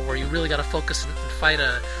whatever, where you really got to focus and fight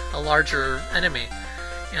a larger enemy.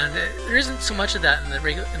 And there isn't so much of that in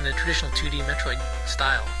the traditional 2D Metroid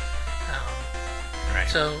style. Right.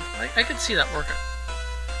 So I could see that working.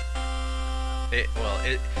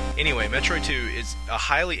 Anyway, Metroid 2 is a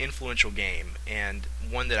highly influential game, and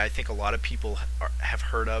one that I think a lot of people have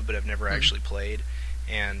heard of but have never actually played.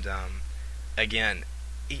 And again,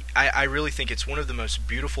 I really think it's one of the most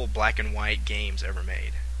beautiful black and white games ever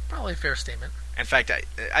made. Probably a fair statement. In fact,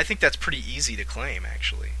 I think that's pretty easy to claim,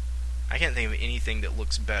 actually. I can't think of anything that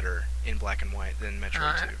looks better in black and white than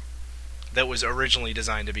Metroid 2. That was originally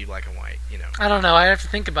designed to be black and white, I don't know. I have to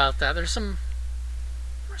think about that. There's some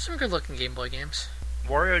good-looking Game Boy games.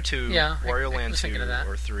 Wario 2, Wario Land 2,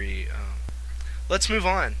 or 3. Let's move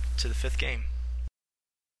on to the fifth game.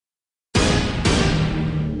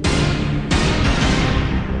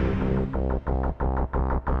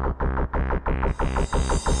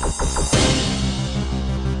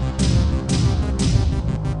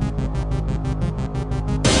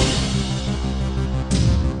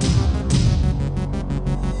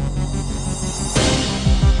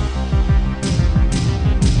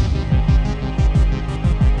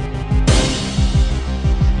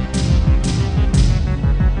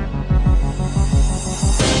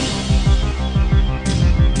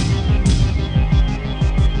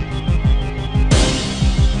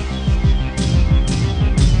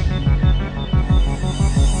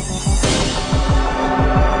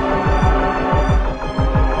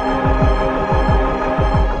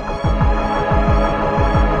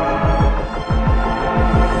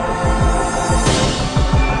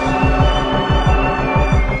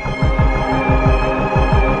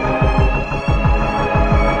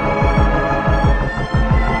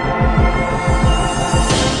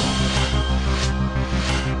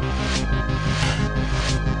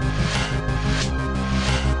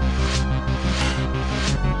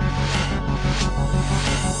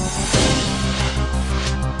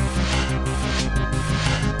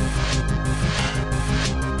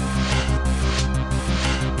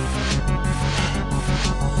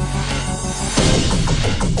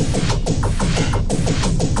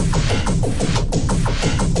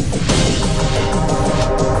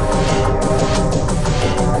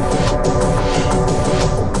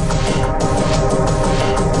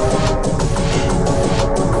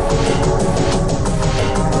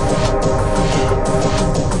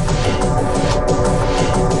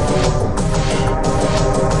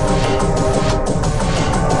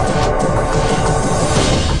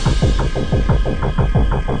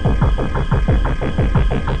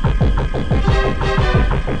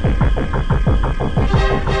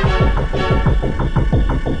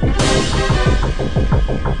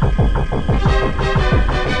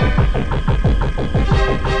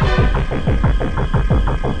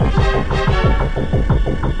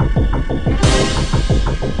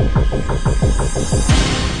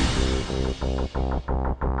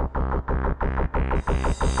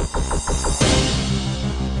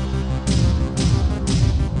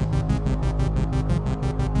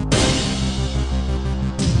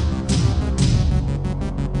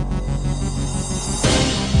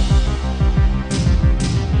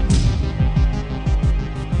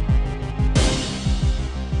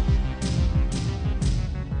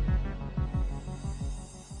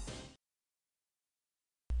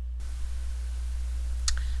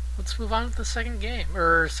 Let's move on to the second game,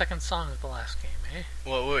 or second song of the last game, eh?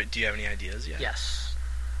 Well, wait, do you have any ideas yet? Yes.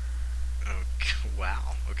 Okay.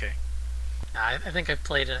 Wow. Okay. I think I've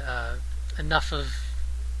played enough of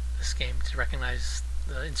this game to recognize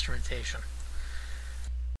the instrumentation.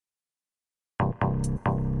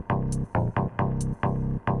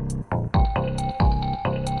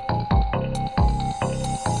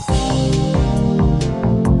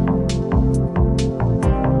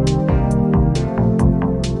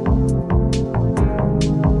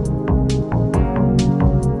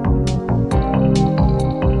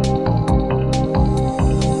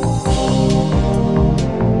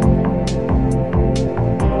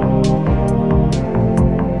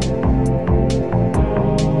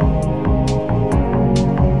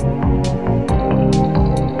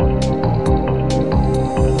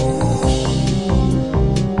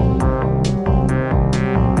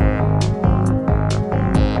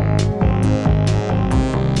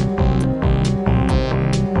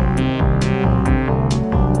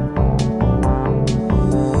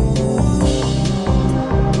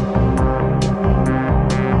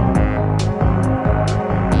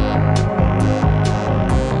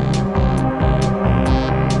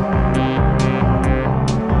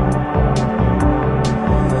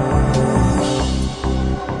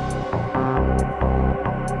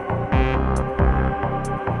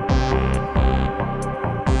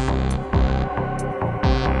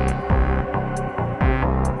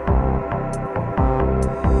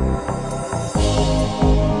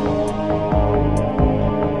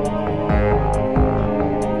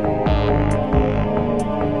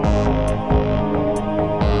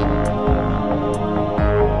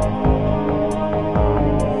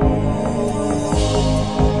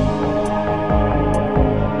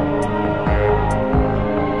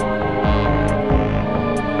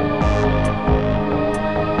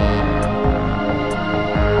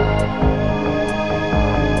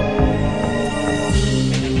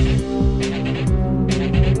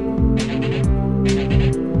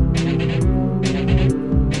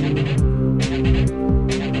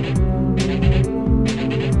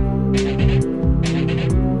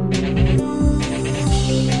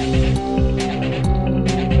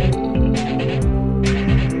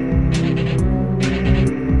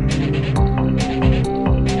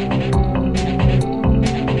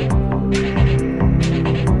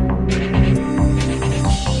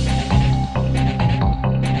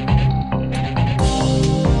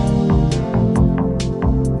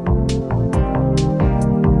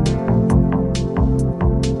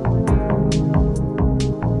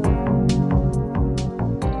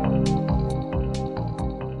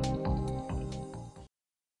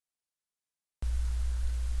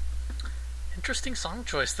 interesting song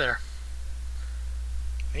choice there.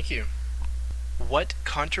 Thank you. What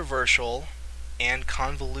controversial and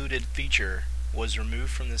convoluted feature was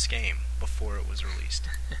removed from this game before it was released?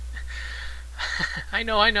 I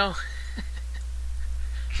know.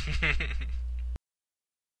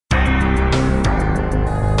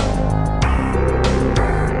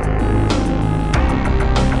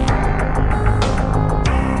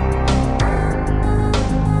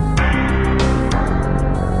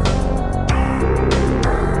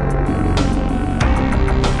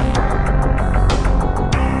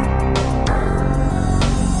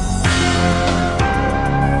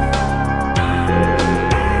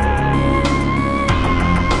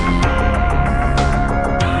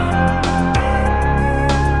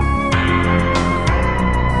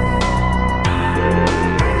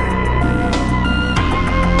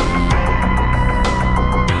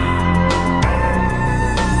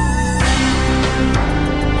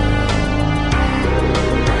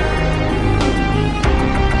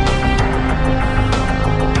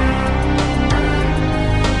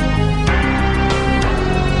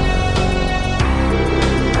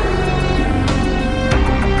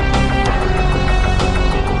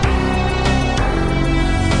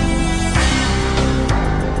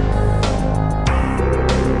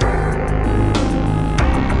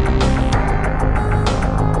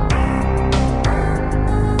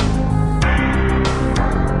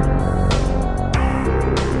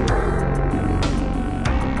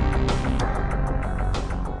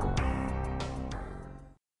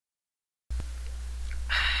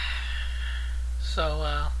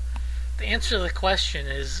 So, the answer to the question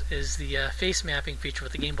is the face mapping feature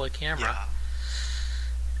with the Game Boy camera.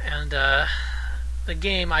 Yeah. And the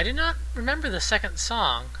game, I did not remember the second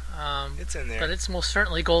song. It's in there. But it's most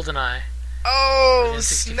certainly GoldenEye. Oh,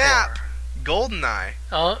 snap! GoldenEye.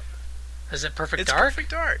 Oh, is it Perfect Dark? It's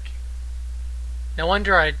Perfect Dark. No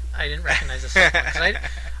wonder I didn't recognize the second one. 'Cause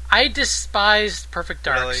I despised Perfect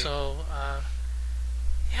Dark, Really? so...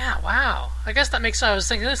 yeah, wow. I guess that makes sense. I was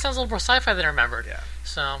thinking, this sounds a little more sci-fi than I remembered. Yeah.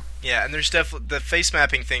 So... Yeah, and there's definitely... The face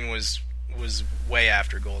mapping thing was way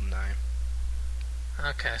after GoldenEye.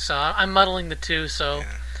 Okay, so I'm muddling the two, so...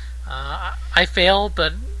 Yeah. I failed,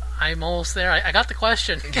 but I'm almost there. I got the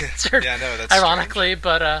question answered, Yeah, no, that's ironically,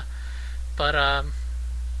 but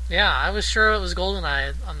yeah, I was sure it was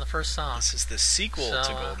GoldenEye on the first song. This is the sequel So, to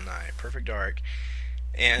GoldenEye, Perfect Dark.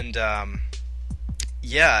 And,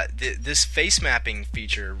 yeah, this face mapping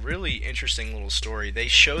feature, really interesting little story. They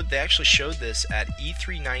actually showed this at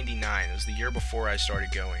E3 '99. It was the year before I started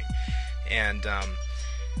going. And,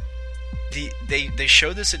 they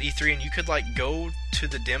showed this at E3, and you could like go to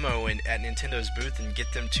the demo at Nintendo's booth and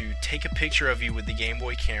get them to take a picture of you with the Game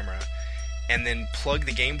Boy camera, and then plug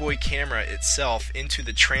the Game Boy camera itself into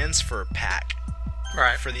the transfer pack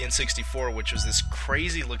Right. for the N64, which was this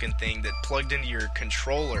crazy looking thing that plugged into your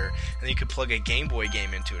controller, and then you could plug a Game Boy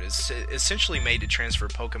game into it. It's essentially made to transfer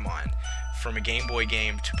Pokemon from a Game Boy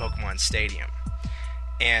game to Pokemon Stadium,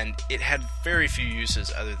 and it had very few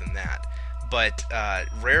uses other than that. But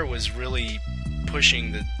Rare was really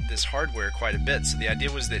pushing this hardware quite a bit. So the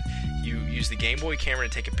idea was that you use the Game Boy camera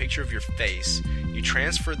to take a picture of your face. You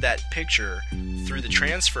transferred that picture through the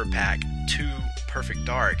transfer pack to Perfect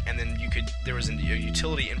Dark, and then there was a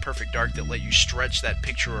utility in Perfect Dark that let you stretch that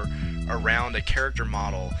picture around a character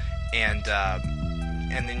model, and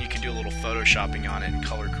then you could do a little photoshopping on it and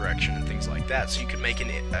color correction and things like that. So you could make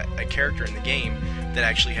a character in the game that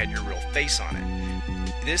actually had your real face on it.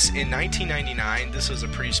 This, in 1999, this was a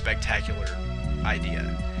pretty spectacular idea,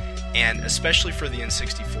 and especially for the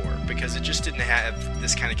N64, because it just didn't have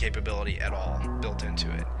this kind of capability at all built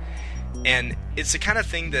into it. And it's the kind of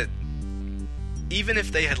thing that, even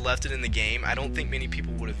if they had left it in the game, I don't think many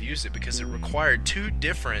people would have used it, because it required two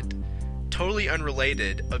different, totally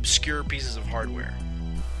unrelated, obscure pieces of hardware.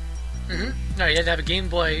 Mm-hmm. No, you had to have a Game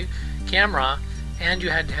Boy camera, and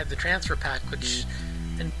you had to have the transfer pack, which...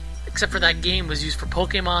 except for that game, was used for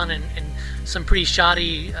Pokemon and some pretty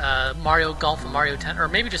shoddy Mario Golf and Mario Tennis, or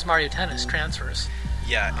maybe just Mario Tennis transfers.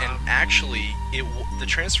 Yeah, and actually, the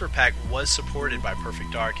transfer pack was supported by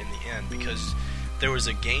Perfect Dark in the end, because there was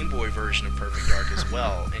a Game Boy version of Perfect Dark as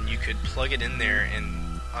well, and you could plug it in there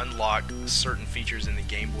and unlock certain features in the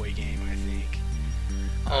Game Boy game, I think.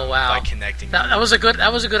 Oh wow! By connecting. That was a good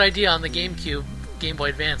idea on the GameCube, Game Boy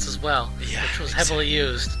Advance as well, yeah, which was heavily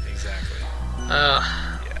used. Exactly.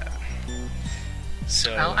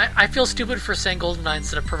 So I feel stupid for saying GoldenEye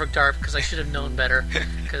instead of Perfect Dark, because I should have known better.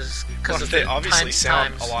 Because they obviously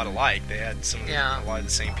sound times. a lot alike. They had a lot of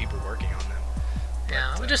the same people working on them.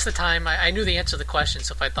 Yeah, But, just the time. I knew the answer to the question,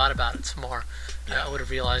 so if I thought about it some more, Yeah. I would have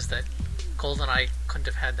realized that GoldenEye couldn't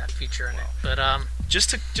have had that feature in it. Well, But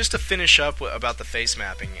just to finish up about the face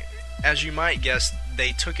mapping, as you might guess,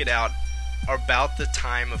 they took it out about the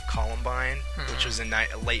time of Columbine, which was in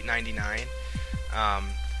late '99,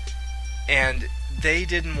 and they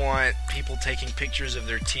didn't want people taking pictures of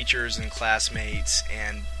their teachers and classmates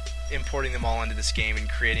and importing them all into this game and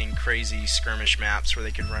creating crazy skirmish maps where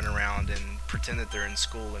they could run around and pretend that they're in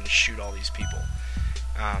school and shoot all these people.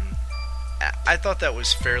 I thought that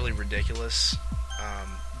was fairly ridiculous,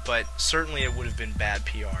 but certainly it would have been bad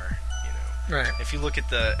PR. You know, right. If you look at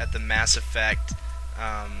the Mass Effect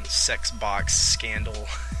sex box scandal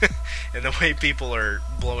and the way people are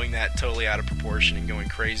blowing that totally out of proportion and going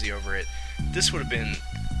crazy over it, this would have been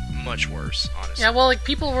much worse, honestly. Yeah, well, like,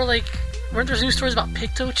 people were like, weren't there news stories about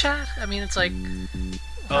PictoChat? I mean, it's like...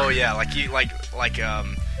 Oh, yeah, like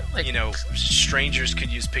you know, strangers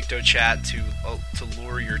could use PictoChat to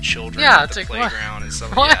lure your children at the playground and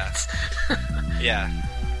stuff. What? Yeah.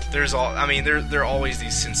 There's there are always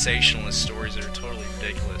these sensationalist stories that are totally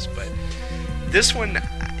ridiculous, but this one,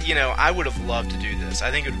 you know, I would have loved to do this.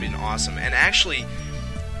 I think it would have been awesome. And actually,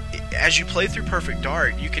 as you play through Perfect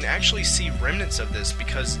Dark, you can actually see remnants of this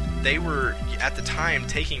because they were, at the time,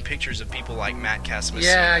 taking pictures of people like Matt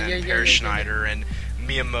Casamassina and Peer Schneider and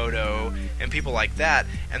Miyamoto and people like that,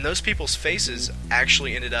 and those people's faces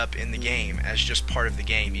actually ended up in the game as just part of the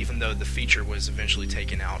game, even though the feature was eventually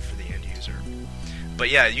taken out for the end user. But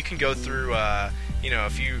yeah, you can go through, you know,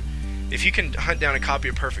 if you can hunt down a copy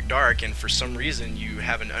of Perfect Dark and for some reason you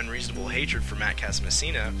have an unreasonable hatred for Matt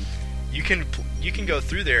Casamassina, you can go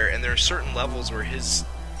through there, and there are certain levels where his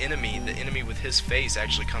enemy, the enemy with his face,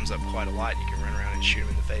 actually comes up quite a lot. You can run around and shoot him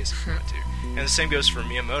in the face if you want to. And the same goes for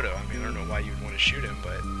Miyamoto. I mean, I don't know why you would want to shoot him,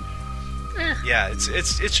 but yeah, it's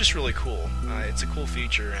just really cool. It's a cool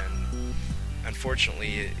feature, and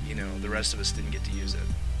unfortunately, you know, the rest of us didn't get to use it.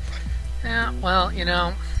 Yeah, well, you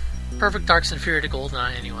know, Perfect Dark's inferior to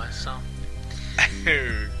GoldenEye anyway, so...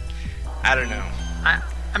 I don't know.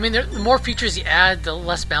 I mean, the more features you add, the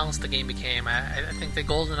less balanced the game became. I think that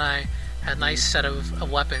GoldenEye had a nice set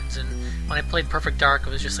of weapons, and when I played Perfect Dark, it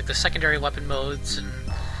was just like the secondary weapon modes and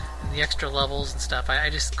the extra levels and stuff. I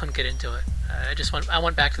just couldn't get into it. I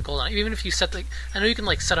went back to GoldenEye. Even if you set I know you can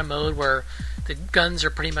like set a mode where the guns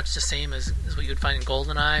are pretty much the same as what you would find in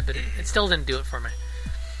GoldenEye, but it still didn't do it for me.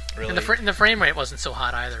 Really? And the frame rate wasn't so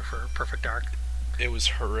hot either for Perfect Dark. It was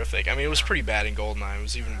horrific. I mean, it was pretty bad in GoldenEye. It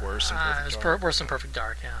was even worse in Perfect Dark. It was worse in Perfect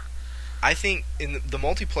Dark, yeah. I think in the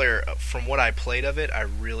multiplayer, from what I played of it, I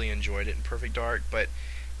really enjoyed it in Perfect Dark, but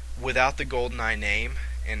without the GoldenEye name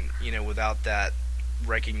and, you know, without that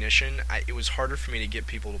recognition, it was harder for me to get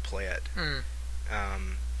people to play it.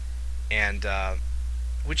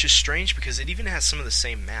 Which is strange because it even has some of the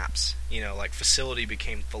same maps. You know, like Facility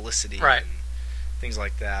became Felicity, right, and things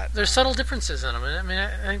like that. There's subtle differences in them. I mean,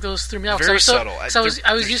 I think those threw me out. Very subtle.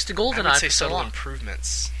 I was used to GoldenEye. I would say for so subtle long.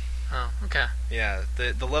 improvements. Oh, okay. Yeah,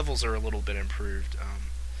 the levels are a little bit improved,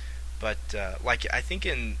 but like I think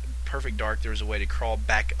in Perfect Dark there was a way to crawl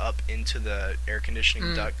back up into the air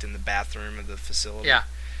conditioning duct in the bathroom of the facility. Yeah.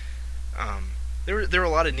 There were a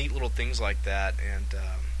lot of neat little things like that, and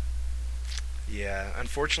yeah,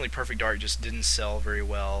 unfortunately Perfect Dark just didn't sell very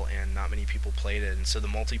well, and not many people played it, and so the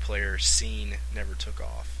multiplayer scene never took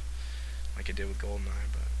off like it did with GoldenEye.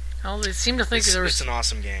 But well, they seem to think it's an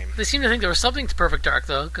awesome game. They seem to think there was something to Perfect Dark,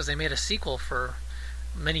 though, because they made a sequel for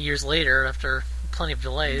many years later after plenty of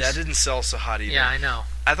delays. That didn't sell so hot either. Yeah, I know.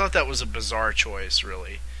 I thought that was a bizarre choice,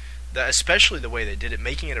 really. Especially the way they did it,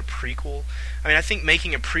 making it a prequel. I mean, I think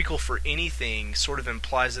making a prequel for anything sort of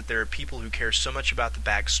implies that there are people who care so much about the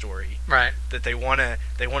backstory, right, that they want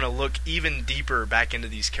to look even deeper back into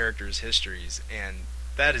these characters' histories, and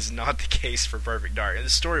that is not the case for Perfect Dark. And the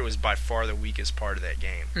story was by far the weakest part of that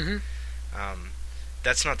game. Mm-hmm.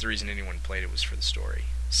 That's not the reason anyone played it, was for the story.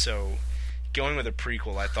 So going with a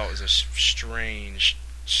prequel, I thought was a strange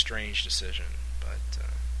decision. But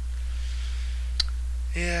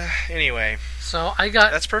yeah. Anyway, so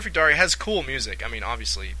that's Perfect Dark. It has cool music. I mean,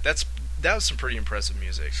 obviously, that was some pretty impressive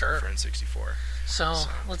music for N64. So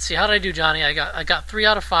let's see. How did I do, Johnny? I got 3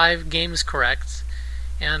 out of 5 games correct.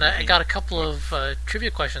 And I got a couple of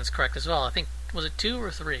trivia questions correct as well. I think, was it 2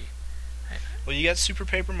 or 3? Well, you got Super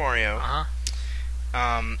Paper Mario.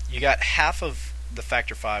 Uh-huh. You got half of the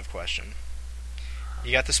Factor 5 question.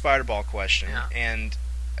 You got the Spider Ball question. Yeah. And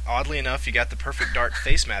oddly enough, you got the Perfect Dark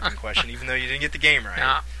face mapping question, even though you didn't get the game right.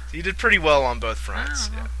 Yeah. So you did pretty well on both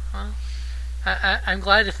fronts. Yeah. Well, I'm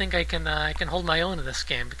glad to think I can hold my own in this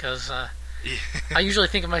game, because I usually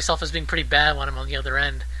think of myself as being pretty bad when I'm on the other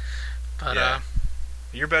end. But yeah.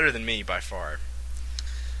 You're better than me by far.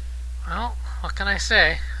 Well, what can I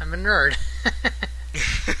say? I'm a nerd.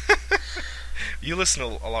 You listen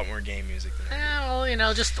to a lot more game music than I do. Yeah,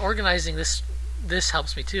 well, just organizing this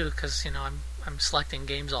helps me too, because I'm selecting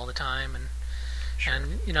games all the time, and Sure.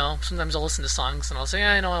 and sometimes I'll listen to songs and I'll say,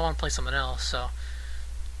 I want to play something else. So,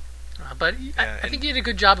 but I think you did a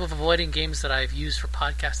good job of avoiding games that I've used for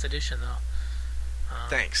podcast edition, though.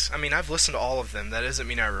 Thanks. I mean, I've listened to all of them. That doesn't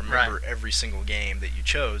mean I remember every single game that you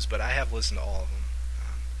chose, but I have listened to all of them.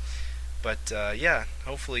 Yeah,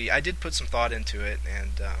 hopefully, I did put some thought into it,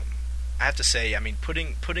 and I have to say, I mean,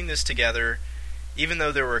 putting this together, even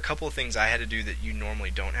though there were a couple of things I had to do that you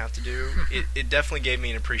normally don't have to do, it definitely gave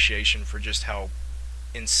me an appreciation for just how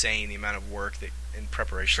insane the amount of work and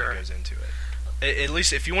preparation that goes into it. At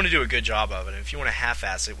least if you want to do a good job of it, and if you want to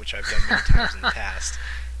half-ass it, which I've done many times in the past,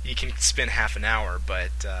 you can spend half an hour, but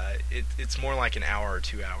it's more like an hour or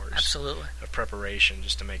 2 hours Absolutely. Of preparation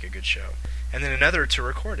just to make a good show. And then another to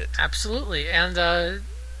record it. Absolutely. And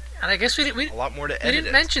I guess we a lot more to edit we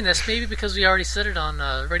didn't mention this, maybe because we already said it on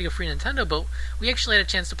Radio Free Nintendo, but we actually had a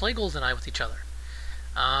chance to play GoldenEye with each other.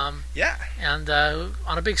 Yeah. And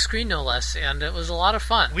on a big screen, no less, and it was a lot of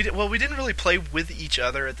fun. We didn't really play with each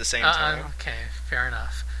other at the same time. Okay, fair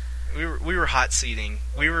enough. We were hot seating.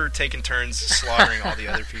 We were taking turns slaughtering all the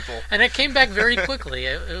other people. And it came back very quickly.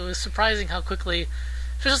 It was surprising how quickly,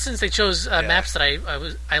 especially since they chose maps that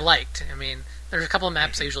I liked. I mean, there's a couple of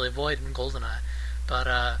maps I usually avoid in GoldenEye,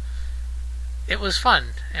 but it was fun,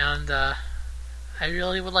 and I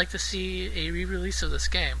really would like to see a re-release of this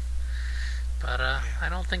game. But I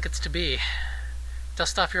don't think it's to be.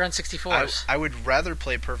 Dust off your N64s. I would rather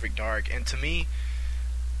play Perfect Dark, and to me,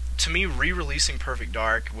 re-releasing Perfect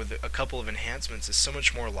Dark with a couple of enhancements is so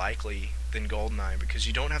much more likely than GoldenEye, because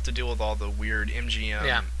you don't have to deal with all the weird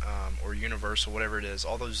MGM or Universal, whatever it is,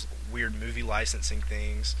 all those weird movie licensing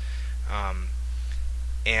things,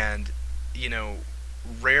 and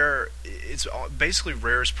Rare. It's basically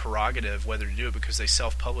Rare's prerogative whether to do it, because they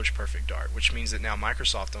self-publish Perfect Dark, which means that now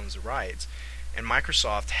Microsoft owns the rights. And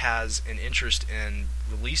Microsoft has an interest in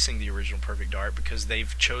releasing the original Perfect Dark because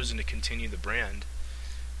they've chosen to continue the brand.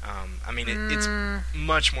 I mean, it's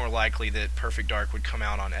much more likely that Perfect Dark would come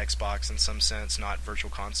out on Xbox in some sense, not Virtual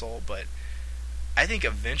Console. But I think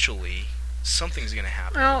eventually something's going to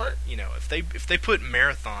happen. Well, if they put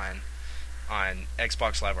Marathon on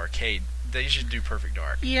Xbox Live Arcade, they should do Perfect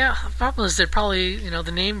Dark. Yeah, the problem is that probably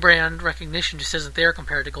the name brand recognition just isn't there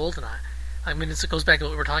compared to GoldenEye. I mean, it goes back to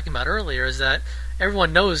what we were talking about earlier, is that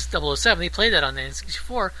everyone knows 007. They played that on the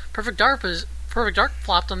N64. Perfect Dark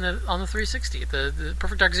flopped on the 360. The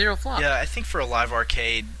Perfect Dark Zero flopped. Yeah, I think for a live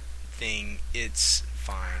arcade thing, it's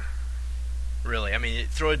fine. Really, I mean,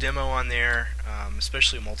 throw a demo on there,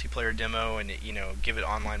 especially a multiplayer demo, and give it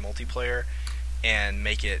online multiplayer, and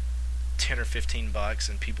make it $10 or $15,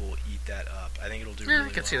 and people will eat that up. I think it'll do really well.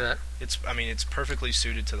 I can see that. It's perfectly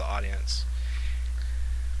suited to the audience.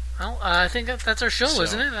 Well, I think that's our show,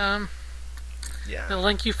 isn't it? Yeah.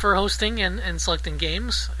 Thank you for hosting and selecting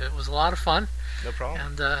games. It was a lot of fun. No problem.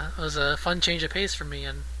 And it was a fun change of pace for me,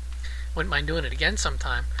 and wouldn't mind doing it again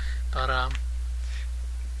sometime. But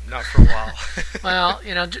not for a while. Well,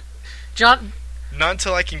 John. Not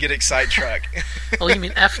until I can get Excite Truck. Well, you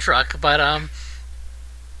mean F Truck, but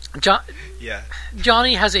Yeah.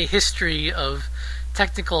 Johnny has a history of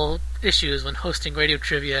technical issues when hosting radio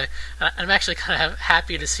trivia. I'm actually kind of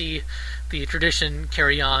happy to see the tradition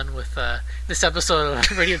carry on with this episode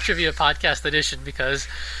of Radio Trivia Podcast Edition, because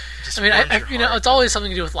it's always something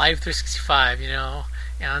to do with Live 365,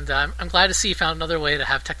 and I'm glad to see you found another way to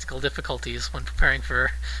have technical difficulties when preparing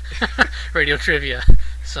for radio trivia.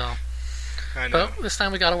 So, I know. But this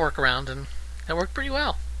time we got a workaround, and that worked pretty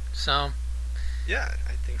well. So, yeah,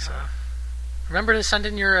 I think so. Remember to send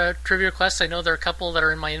in your trivia requests. I know there are a couple that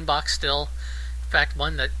are in my inbox still. In fact,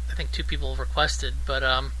 one that I think 2 people requested, but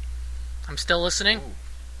I'm still listening. Ooh,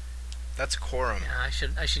 that's a quorum. Yeah,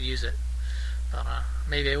 I should use it. But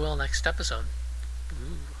maybe I will next episode.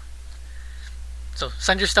 Ooh. So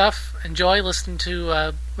send your stuff. Enjoy. Listen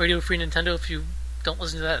to Radio Free Nintendo. If you don't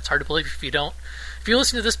listen to that, it's hard to believe if you don't. If you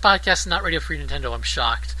listen to this podcast and not Radio Free Nintendo, I'm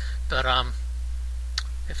shocked. But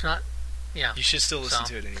if not, yeah. You should still listen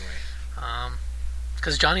to it anyway.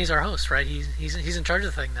 Because Johnny's our host, right? He's in charge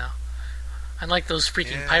of the thing now. Unlike those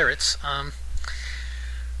freaking pirates.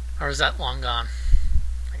 Or is that long gone?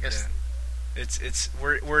 I guess. Yeah.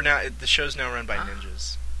 We're now, the show's now run by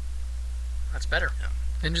ninjas. That's better.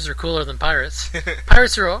 Yeah. Ninjas are cooler than pirates.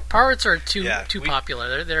 Pirates are too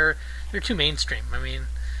popular. They're too mainstream. I mean,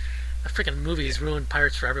 the freaking movies ruined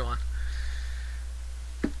pirates for everyone.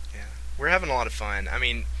 Yeah, we're having a lot of fun. I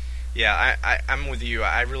mean, Yeah, I'm with you.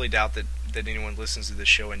 I really doubt that anyone listens to this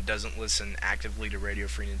show and doesn't listen actively to Radio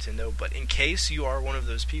Free Nintendo. But in case you are one of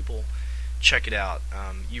those people, check it out.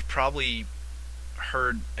 You've probably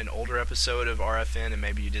heard an older episode of RFN and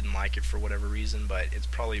maybe you didn't like it for whatever reason, but it's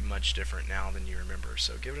probably much different now than you remember.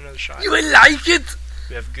 So give it another shot. You will like it.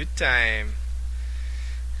 We have a good time.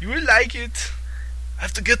 You will like it. I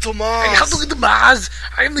have to get to Mars. I have to get to Mars.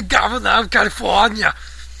 I am the governor of California.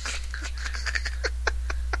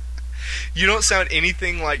 You don't sound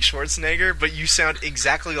anything like Schwarzenegger, but you sound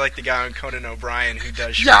exactly like the guy on Conan O'Brien who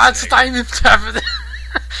does Schwarzenegger. Yeah, it's time to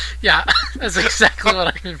yeah, that's exactly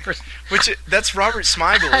what I'm That's Robert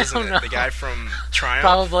Smigel, isn't it? The guy from Triumph?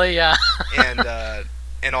 Probably, yeah.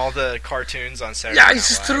 and all the cartoons on Saturday Night Live. Yeah,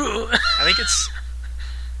 it's true.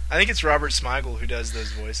 I think it's Robert Smigel who does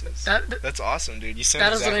those voices. That's awesome, dude. You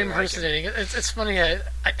sound exactly like him. That is what I'm impersonating. It's funny.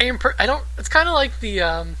 I don't. It's kind of like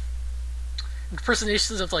the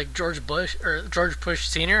impersonations of like George Bush or George Bush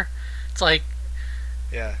Sr. It's like,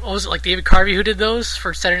 yeah. What was it, like David Carvey who did those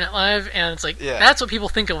for Saturday Night Live? And it's like, yeah. That's what people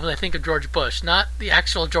think of when they think of George Bush, not the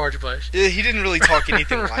actual George Bush. Yeah, he didn't really talk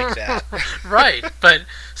anything like that. Right, but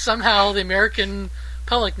somehow the American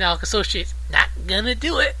public now associates "not gonna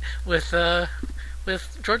do it" with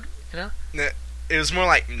George, you know. It was more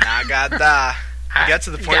like "nagada." He got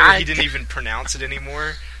to the point where he didn't even pronounce it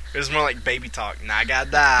anymore. It was more like baby talk,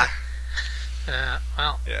 "nagada."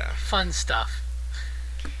 Well, yeah. Fun stuff.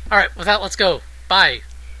 All right, with that, let's go. Bye.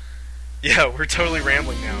 Yeah, we're totally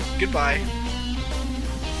rambling now. Goodbye.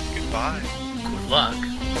 Goodbye. Good luck.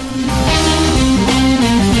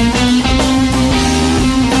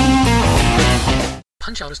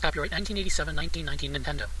 Punch-Out! Is copyright 1987-1990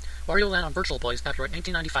 Nintendo. Wario Land on Virtual Boy is copyright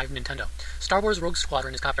 1995 Nintendo. Star Wars Rogue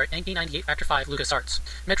Squadron is copyright 1998 Factor 5 LucasArts.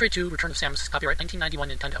 Metroid 2 Return of Samus is copyright 1991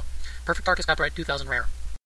 Nintendo. Perfect Dark is copyright 2000 Rare.